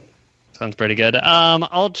 Nate. Sounds pretty good.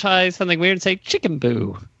 I'll try something weird and say Chicken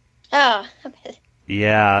Boo. Oh,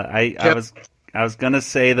 Yeah, I I was gonna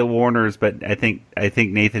say the Warners, but I think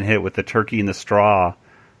Nathan hit it with the turkey and the straw.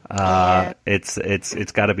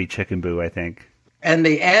 It's got to be Chicken Boo, I think. And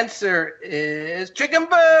the answer is Chicken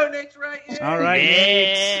Boo. Nate's right. Yay. All right,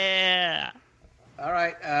 Yeah. All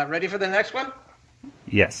right, ready for the next one?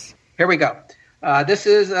 Yes. Here we go. This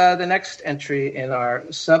is the next entry in our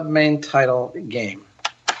sub-main title game.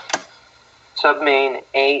 Submain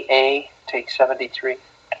AA, take 73.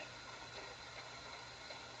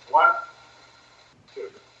 1,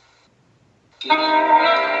 2.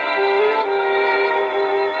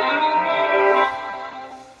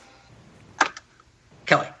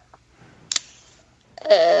 Kelly.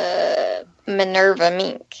 Minerva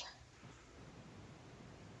Mink.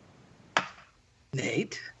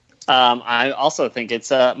 Nate. I also think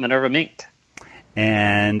it's Minerva Mink.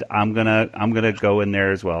 And I'm gonna go in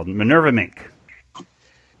there as well. Minerva Mink.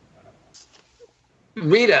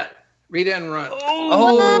 Rita and Run.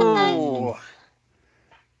 Oh.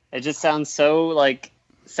 It just sounds so like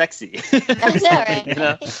sexy. That's all right. You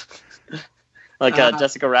know? Like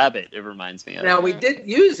Jessica Rabbit, it reminds me of. Now, we did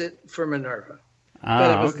use it for Minerva,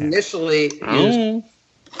 but it was initially used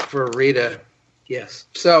for Rita. Yes.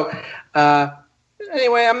 So,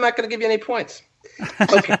 anyway, I'm not going to give you any points.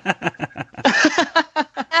 Okay. That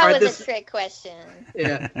was a trick question.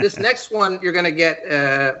 Yeah. This next one you're going to get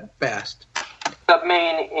fast.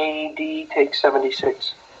 Submain AD, take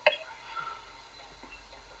 76.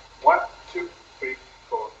 1, 2, 3,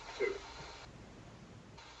 4, 2.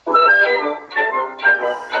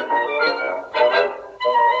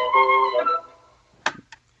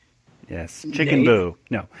 Yes, Chicken Boo.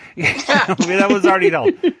 No, that was already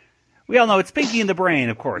told. We all know it's Pinky in the Brain,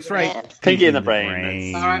 of course, right? Yeah. Pinky in the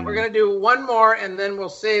Brain. All right, we're going to do one more, and then we'll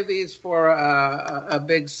save these for a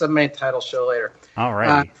big sub-main title show later. All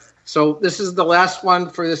right. So this is the last one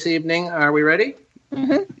for this evening. Are we ready?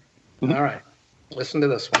 Mm-hmm. All right. Listen to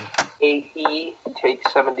this one. AE, take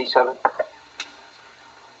 77.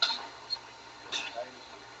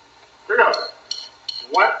 Here goes.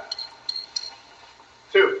 1,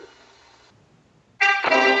 2.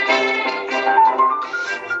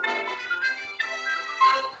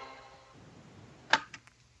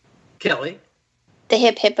 Kelly. The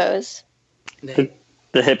Hip Hippos. The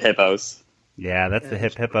Hip Hippos. Yeah, that's the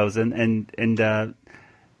Hip Hippos, and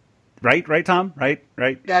right, Tom, right.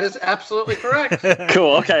 That is absolutely correct.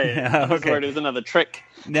 Cool. Okay. Yeah, okay. It was another trick.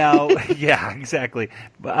 Now, yeah, exactly.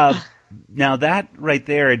 Now that right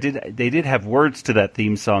there, they did have words to that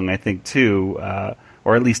theme song, I think, too,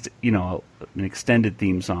 or at least an extended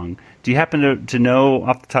theme song. Do you happen to know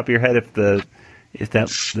off the top of your head if the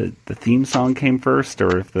theme song came first,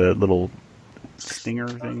 or if the little stinger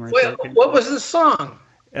thing right there came what was the song?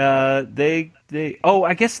 I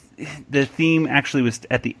guess the theme actually was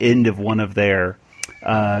at the end of one of their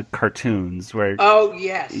cartoons where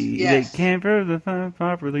they can't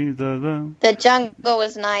properly The jungle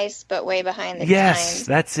was nice, but way behind the times.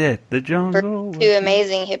 That's it. The jungle. Two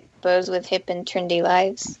amazing hippos with hip and trendy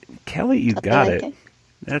lives. Kelly, you got it.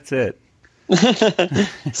 That's it.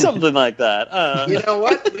 Something like that. You know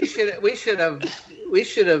what? We should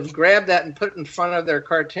have grabbed that and put it in front of their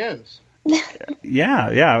cartoons.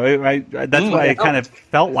 Yeah. That's why it kind of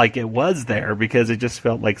felt like it was there, because it just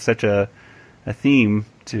felt like such a theme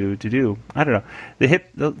to do. I don't know.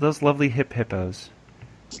 Those lovely hip hippos.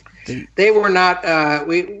 They were not.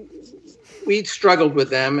 We struggled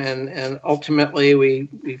with them, and ultimately we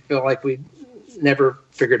feel like we never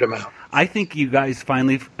figured them out. I think you guys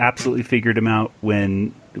finally absolutely figured them out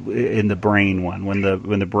in the Brain one, when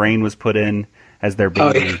the Brain was put in as their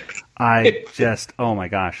baby. Oh my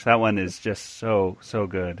gosh, that one is just so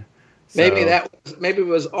good. Maybe it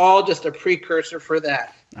was all just a precursor for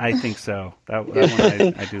that. I think so. That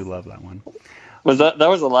one I do love that one. That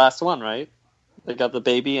was the last one, right? They got the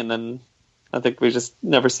baby, and then I think we just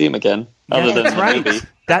never see him again. Other than the baby.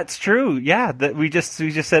 That's true. Yeah, that we just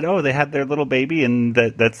said, oh, they had their little baby, and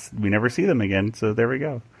that's we never see them again. So there we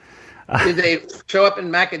go. Did they show up in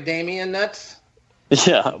Macadamia Nuts?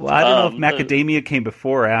 Yeah. Well, I don't know if Macadamia came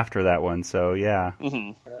before or after that one. So yeah.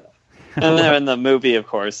 Mm-hmm. And they're in the movie, of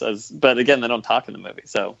course, but again, they don't talk in the movie.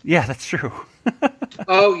 So yeah, that's true.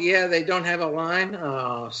 Oh yeah, they don't have a line.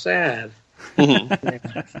 Oh, sad.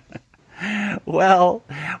 Well,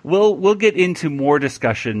 we'll get into more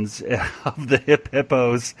discussions of the Hip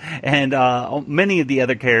Hippos and many of the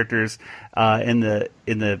other characters in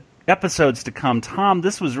the episodes to come. Tom,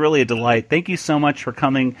 this was really a delight. Thank you so much for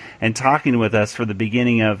coming and talking with us for the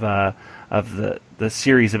beginning of the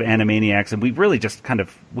series of Animaniacs, and we really just kind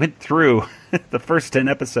of went through the first 10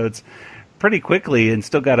 episodes pretty quickly and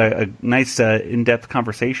still got a nice in-depth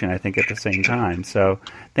conversation, I think, at the same time. So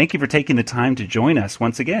thank you for taking the time to join us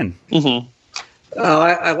once again. Mm-hmm.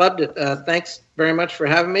 I loved it. Thanks very much for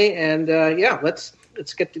having me. And let's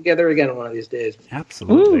get together again one of these days.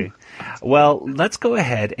 Absolutely. Woo. Well, let's go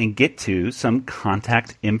ahead and get to some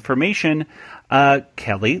contact information.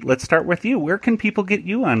 Kelly, let's start with you. Where can people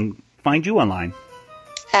find you online?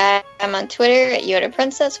 I'm on Twitter at Yoda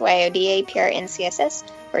Princess, YODAPRNCSS,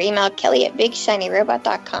 or email Kelly at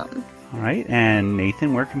BigShinyRobot.com. All right. And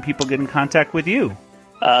Nathan, where can people get in contact with you?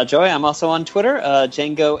 Joey, I'm also on Twitter,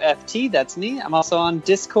 JangoFT, that's me. I'm also on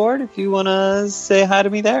Discord if you want to say hi to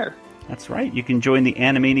me there. That's right. You can join the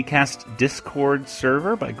Animaniacast Discord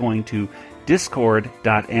server by going to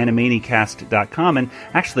discord.animaniacast.com. And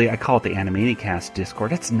actually, I call it the Animaniacast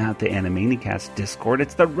Discord. It's not the Animaniacast Discord.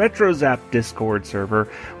 It's the RetroZap Discord server,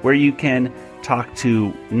 where you can talk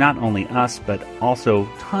to not only us, but also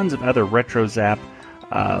tons of other RetroZap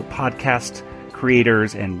podcast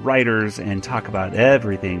creators and writers, and talk about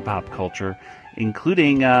everything pop culture,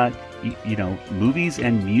 including movies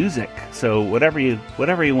and music. So whatever you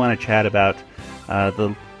want to chat about,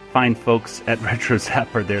 the fine folks at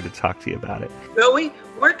RetroZap are there to talk to you about it. Joey,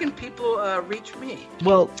 where can people reach me?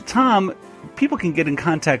 Well, Tom, people can get in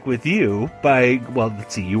contact with you by,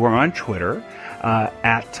 let's see, you are on Twitter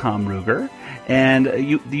at Tom Ruegger, and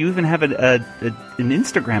you even have an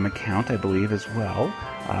Instagram account, I believe, as well,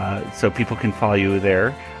 so people can follow you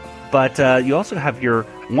there. But you also have your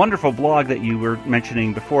wonderful blog that you were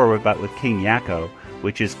mentioning before about with King Yakko,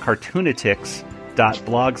 which is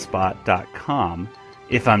cartoonatics.blogspot.com,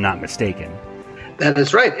 if I'm not mistaken. That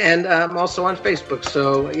is right, and I'm also on Facebook.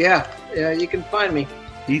 So yeah, you can find me.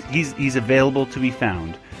 He's available to be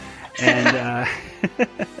found, and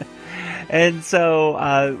and so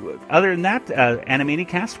other than that,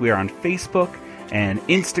 Animaniacast, we are on Facebook and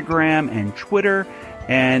Instagram and Twitter.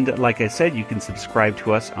 And like I said, you can subscribe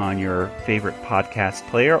to us on your favorite podcast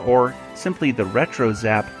player or simply the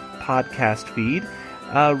RetroZap podcast feed.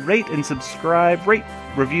 Rate and subscribe,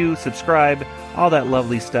 review, subscribe, all that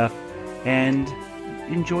lovely stuff, and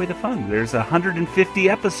enjoy the fun. There's 150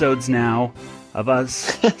 episodes now of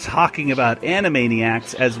us talking about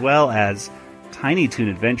Animaniacs, as well as Tiny Toon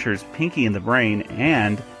Adventures, Pinky and the Brain,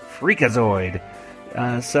 and Freakazoid.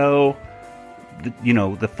 So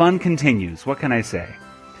the fun continues. What can I say?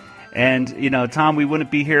 And, Tom, we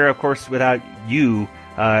wouldn't be here, of course, without you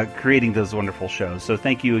creating those wonderful shows. So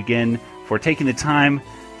thank you again for taking the time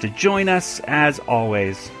to join us, as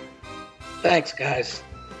always. Thanks, guys.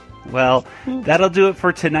 Well, that'll do it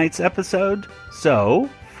for tonight's episode. So,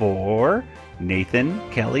 for Nathan,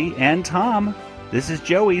 Kelly, and Tom, this is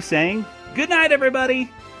Joey saying, good night, everybody!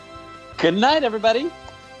 Good night, everybody!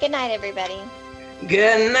 Good night, everybody.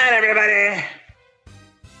 Good night, everybody!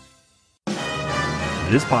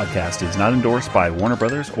 This podcast is not endorsed by Warner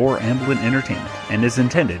Brothers or Amblin Entertainment and is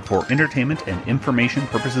intended for entertainment and information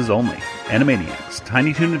purposes only. Animaniacs,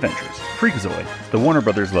 Tiny Toon Adventures, Freakazoid, the Warner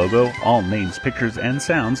Brothers logo, all names, pictures, and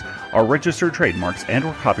sounds are registered trademarks and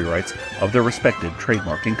or copyrights of their respective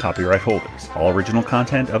trademark and copyright holders. All original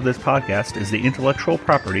content of this podcast is the intellectual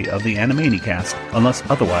property of the Animaniacast unless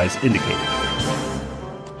otherwise indicated.